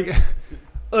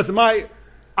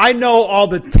 I know all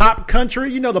the top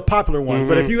country, the popular ones.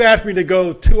 But if you ask me to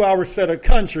go 2-hour set of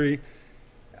country,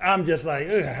 I'm just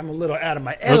I'm a little out of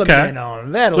my element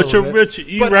on that. But little bit. Rich,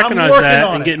 you But recognize I'm working that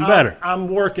on and it. getting better. I'm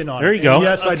working on it. There you go. And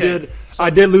yes, Okay. I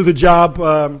did lose a job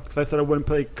because I said I wouldn't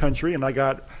play country, and I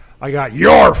got I got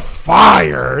 "You're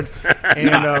fired,"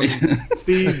 and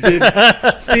Steve did.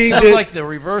 Sounds like the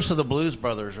reverse of the Blues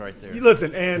Brothers, right there.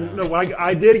 Listen, and no,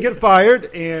 I did get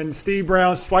fired, and Steve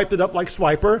Brown swiped it up like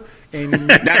Swiper, and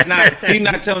That's not. You're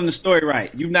not telling the story right.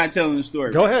 You're not telling the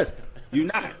story. go right. ahead. You're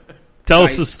not. Tell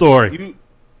us the story.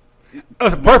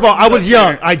 First of all, I was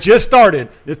young. I just started.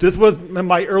 This was in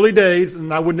my early days,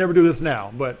 and I would never do this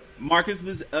now. But Marcus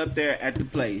was up there at the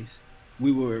place.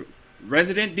 We were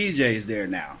resident DJs there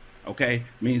now. Okay,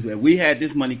 means that we had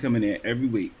this money coming in every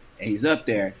week, and he's up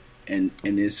there, and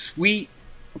this sweet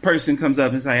person comes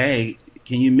up and say, "Hey,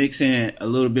 can you mix in a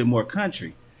little bit more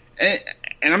country?"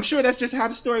 And I'm sure that's just how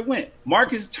the story went.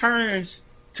 Marcus turns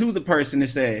to the person and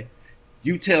said,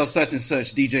 "You tell such and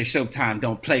such DJ Showtime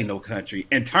don't play no country,"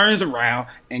 and turns around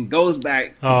and goes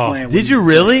back to playing. Did you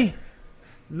really?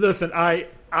 listen,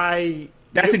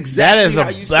 That's exactly how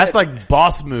you that's said like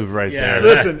boss move right there.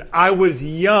 listen, I was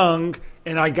young.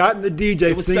 And I got in the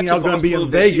DJ thinking I was going to be in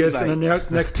Vegas in the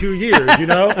next 2 years, you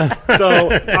know?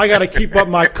 So I got to keep up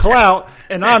my clout,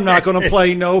 and I'm not going to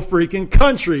play no freaking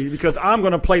country because I'm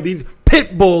going to play these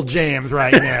Pitbull jams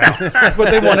right now. That's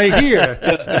what they want to hear.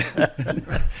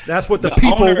 That's what the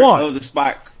people owner want. of the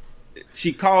spot,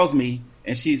 she calls me,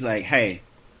 and she's like, "Hey,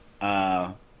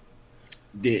 there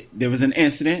was an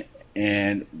incident,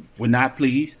 and we're not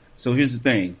pleased. So here's the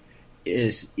thing.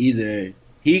 It's either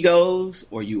he goes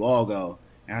or you all go."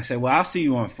 And I said, "Well, I'll see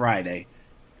you on Friday."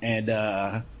 And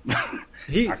I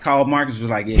called Marcus, was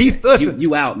like, listen.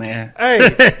 you out, man."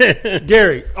 Hey,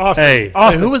 Gary, Austin. Hey.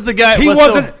 Austin. Who was the guy?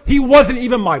 He wasn't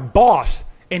even my boss,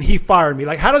 and he fired me.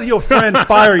 Like, how does your friend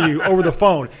fire you over the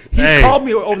phone? He called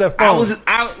me over that phone.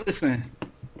 Listen.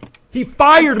 He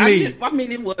fired me.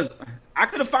 I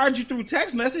could have fired you through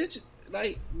text message.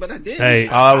 But I didn't. Hey.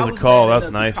 That was a call. mad That's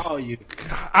enough to nice. call you.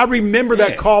 I remember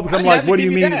that call because I'm like, "What do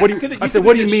you mean? I said,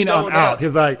 "What do you mean I'm out?"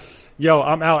 He's like, "Yo,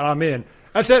 I'm out. I'm in."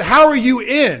 I said, "How are you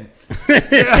in?" That's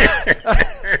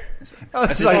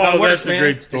just how it works, that's a man.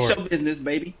 great story. It's show business,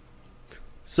 baby.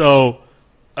 So,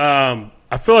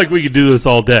 I feel like we could do this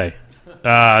all day.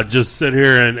 Just sit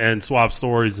here and swap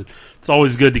stories. It's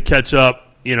always good to catch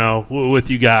up, with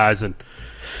you guys. And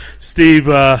Steve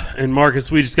and Marcus,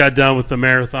 we just got done with the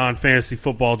Marathon Fantasy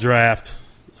Football Draft.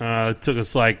 It took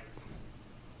us like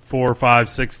 4 or 5,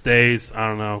 6 days. I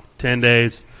don't know, 10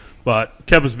 days. But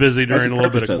kept us busy during a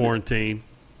little bit of quarantine.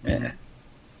 Yeah.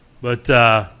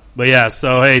 Mm-hmm. But yeah,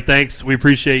 so, hey, thanks. We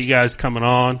appreciate you guys coming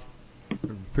on.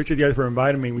 Appreciate you guys for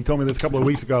inviting me. We told me this a couple of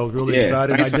weeks ago. I was really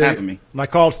excited. Thanks for having me. And I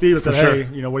called Steve and said, sure.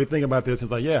 "Hey, what do you think about this?" He's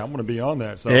like, "Yeah, I'm going to be on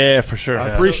that." So Yeah, for sure. I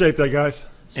appreciate that, guys.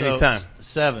 So, Anytime.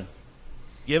 7.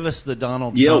 Give us the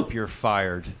Donald Yo. Trump, "You're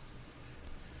fired."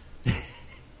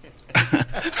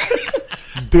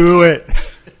 Do it.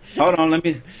 Hold on, let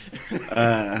me.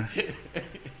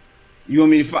 You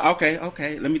want me to?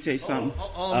 Okay. Let me tell you something.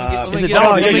 What's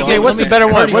the better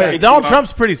one? Donald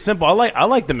Trump's pretty simple. I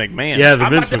like the McMahon. Yeah, the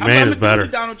Vince McMahon is better.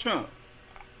 Donald Trump.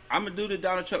 I'm gonna do the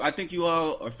Donald Trump. I think you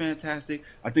all are fantastic.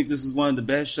 I think this is one of the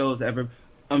best shows ever.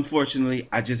 Unfortunately,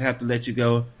 I just have to let you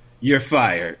go. You're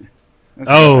fired. That's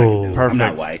the best I can do. Perfect. I'm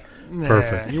not white.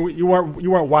 Perfect. You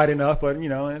weren't white enough, but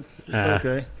it's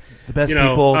okay. The best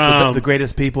people, the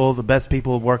greatest people, the best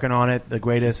people working on it, the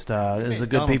greatest. There's a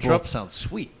good Donald people. Trump sounds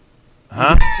sweet.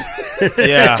 Huh?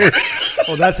 Yeah.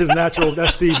 Well, that's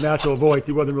Steve's natural voice.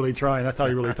 He wasn't really trying. That's how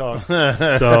he really talks.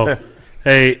 So,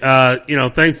 hey,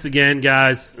 thanks again,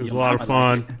 guys. It was a lot of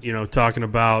fun, talking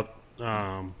about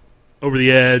Over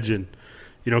the Edge and,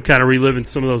 kind of reliving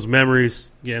some of those memories.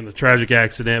 Again, the tragic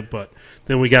accident, but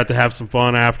then we got to have some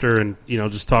fun after and,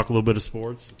 just talk a little bit of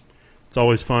sports. It's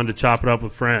always fun to chop it up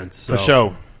with friends. So, For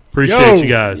sure. Appreciate you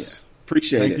guys. Yeah.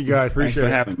 Appreciate it. Thank you, guys. Appreciate Thanks for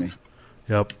it. having me.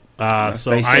 Yep. So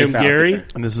Stay I am safe out Gary, there.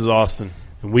 And this is Austin.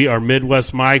 and we are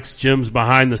Midwest Mike's. Jim's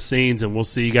behind the scenes, and we'll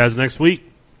see you guys next week.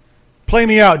 Play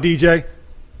me out, DJ.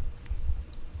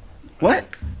 What?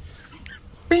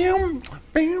 Bam,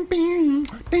 bam, bam,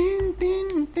 ding,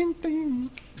 ding, ding, ding.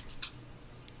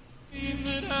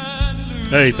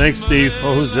 Hey, thanks, Steve.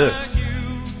 Oh, who's this?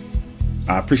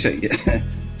 I appreciate it.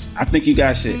 I think you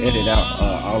guys should edit out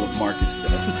all of Marcus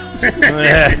stuff.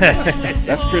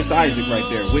 That's Chris Isaac right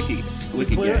there. Wiki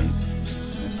clear? Games.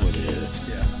 That's what it is.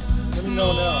 Yeah. Let me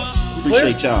know now.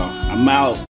 Appreciate y'all. I'm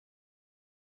out.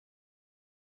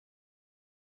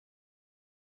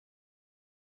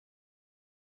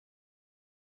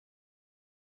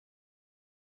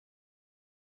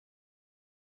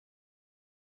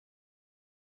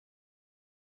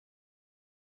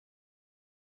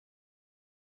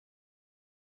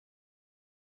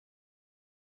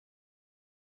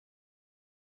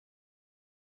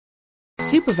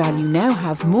 SuperValue now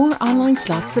have more online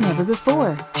slots than ever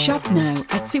before. Shop now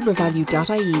at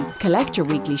supervalue.ie. Collect your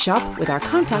weekly shop with our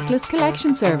contactless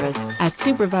collection service. At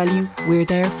SuperValue, we're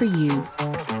there for you.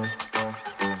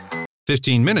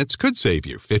 15 minutes could save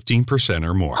you 15%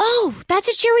 or more. Oh, that's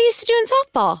a cheer we used to do in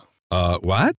softball.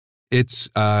 What? It's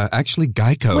actually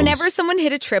Geico's. Whenever someone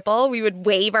hit a triple, we would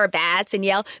wave our bats and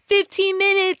yell, 15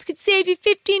 minutes could save you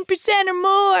 15% or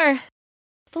more.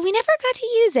 But we never got to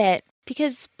use it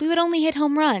because we would only hit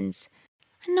home runs.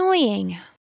 Annoying.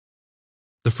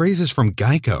 The phrase is from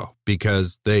Geico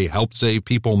because they help save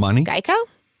people money. Geico?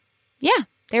 Yeah,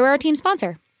 they were our team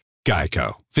sponsor.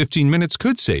 Geico. 15 minutes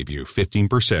could save you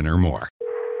 15% or more.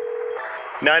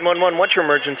 911, what's your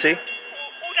emergency?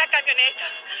 Una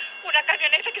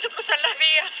camioneta que se cruzan las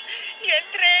vías. Y el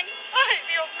tren. Ay,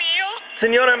 Dios mío.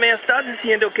 Señora, ¿me estás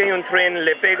diciendo que un tren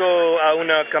le pegó a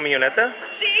una camioneta?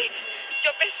 Sí,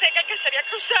 yo pensé que alcanzaría a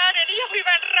cruzar. Ellos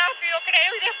iban rápido,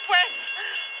 creo, y después...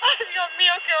 Ay, Dios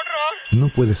mío, qué horror. No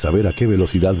puedes saber a qué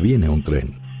velocidad viene un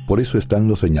tren. Por eso están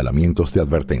los señalamientos de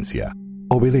advertencia.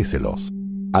 Obedécelos.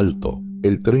 Alto,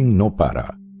 el tren no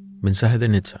para. Mensaje de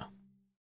NHTSA.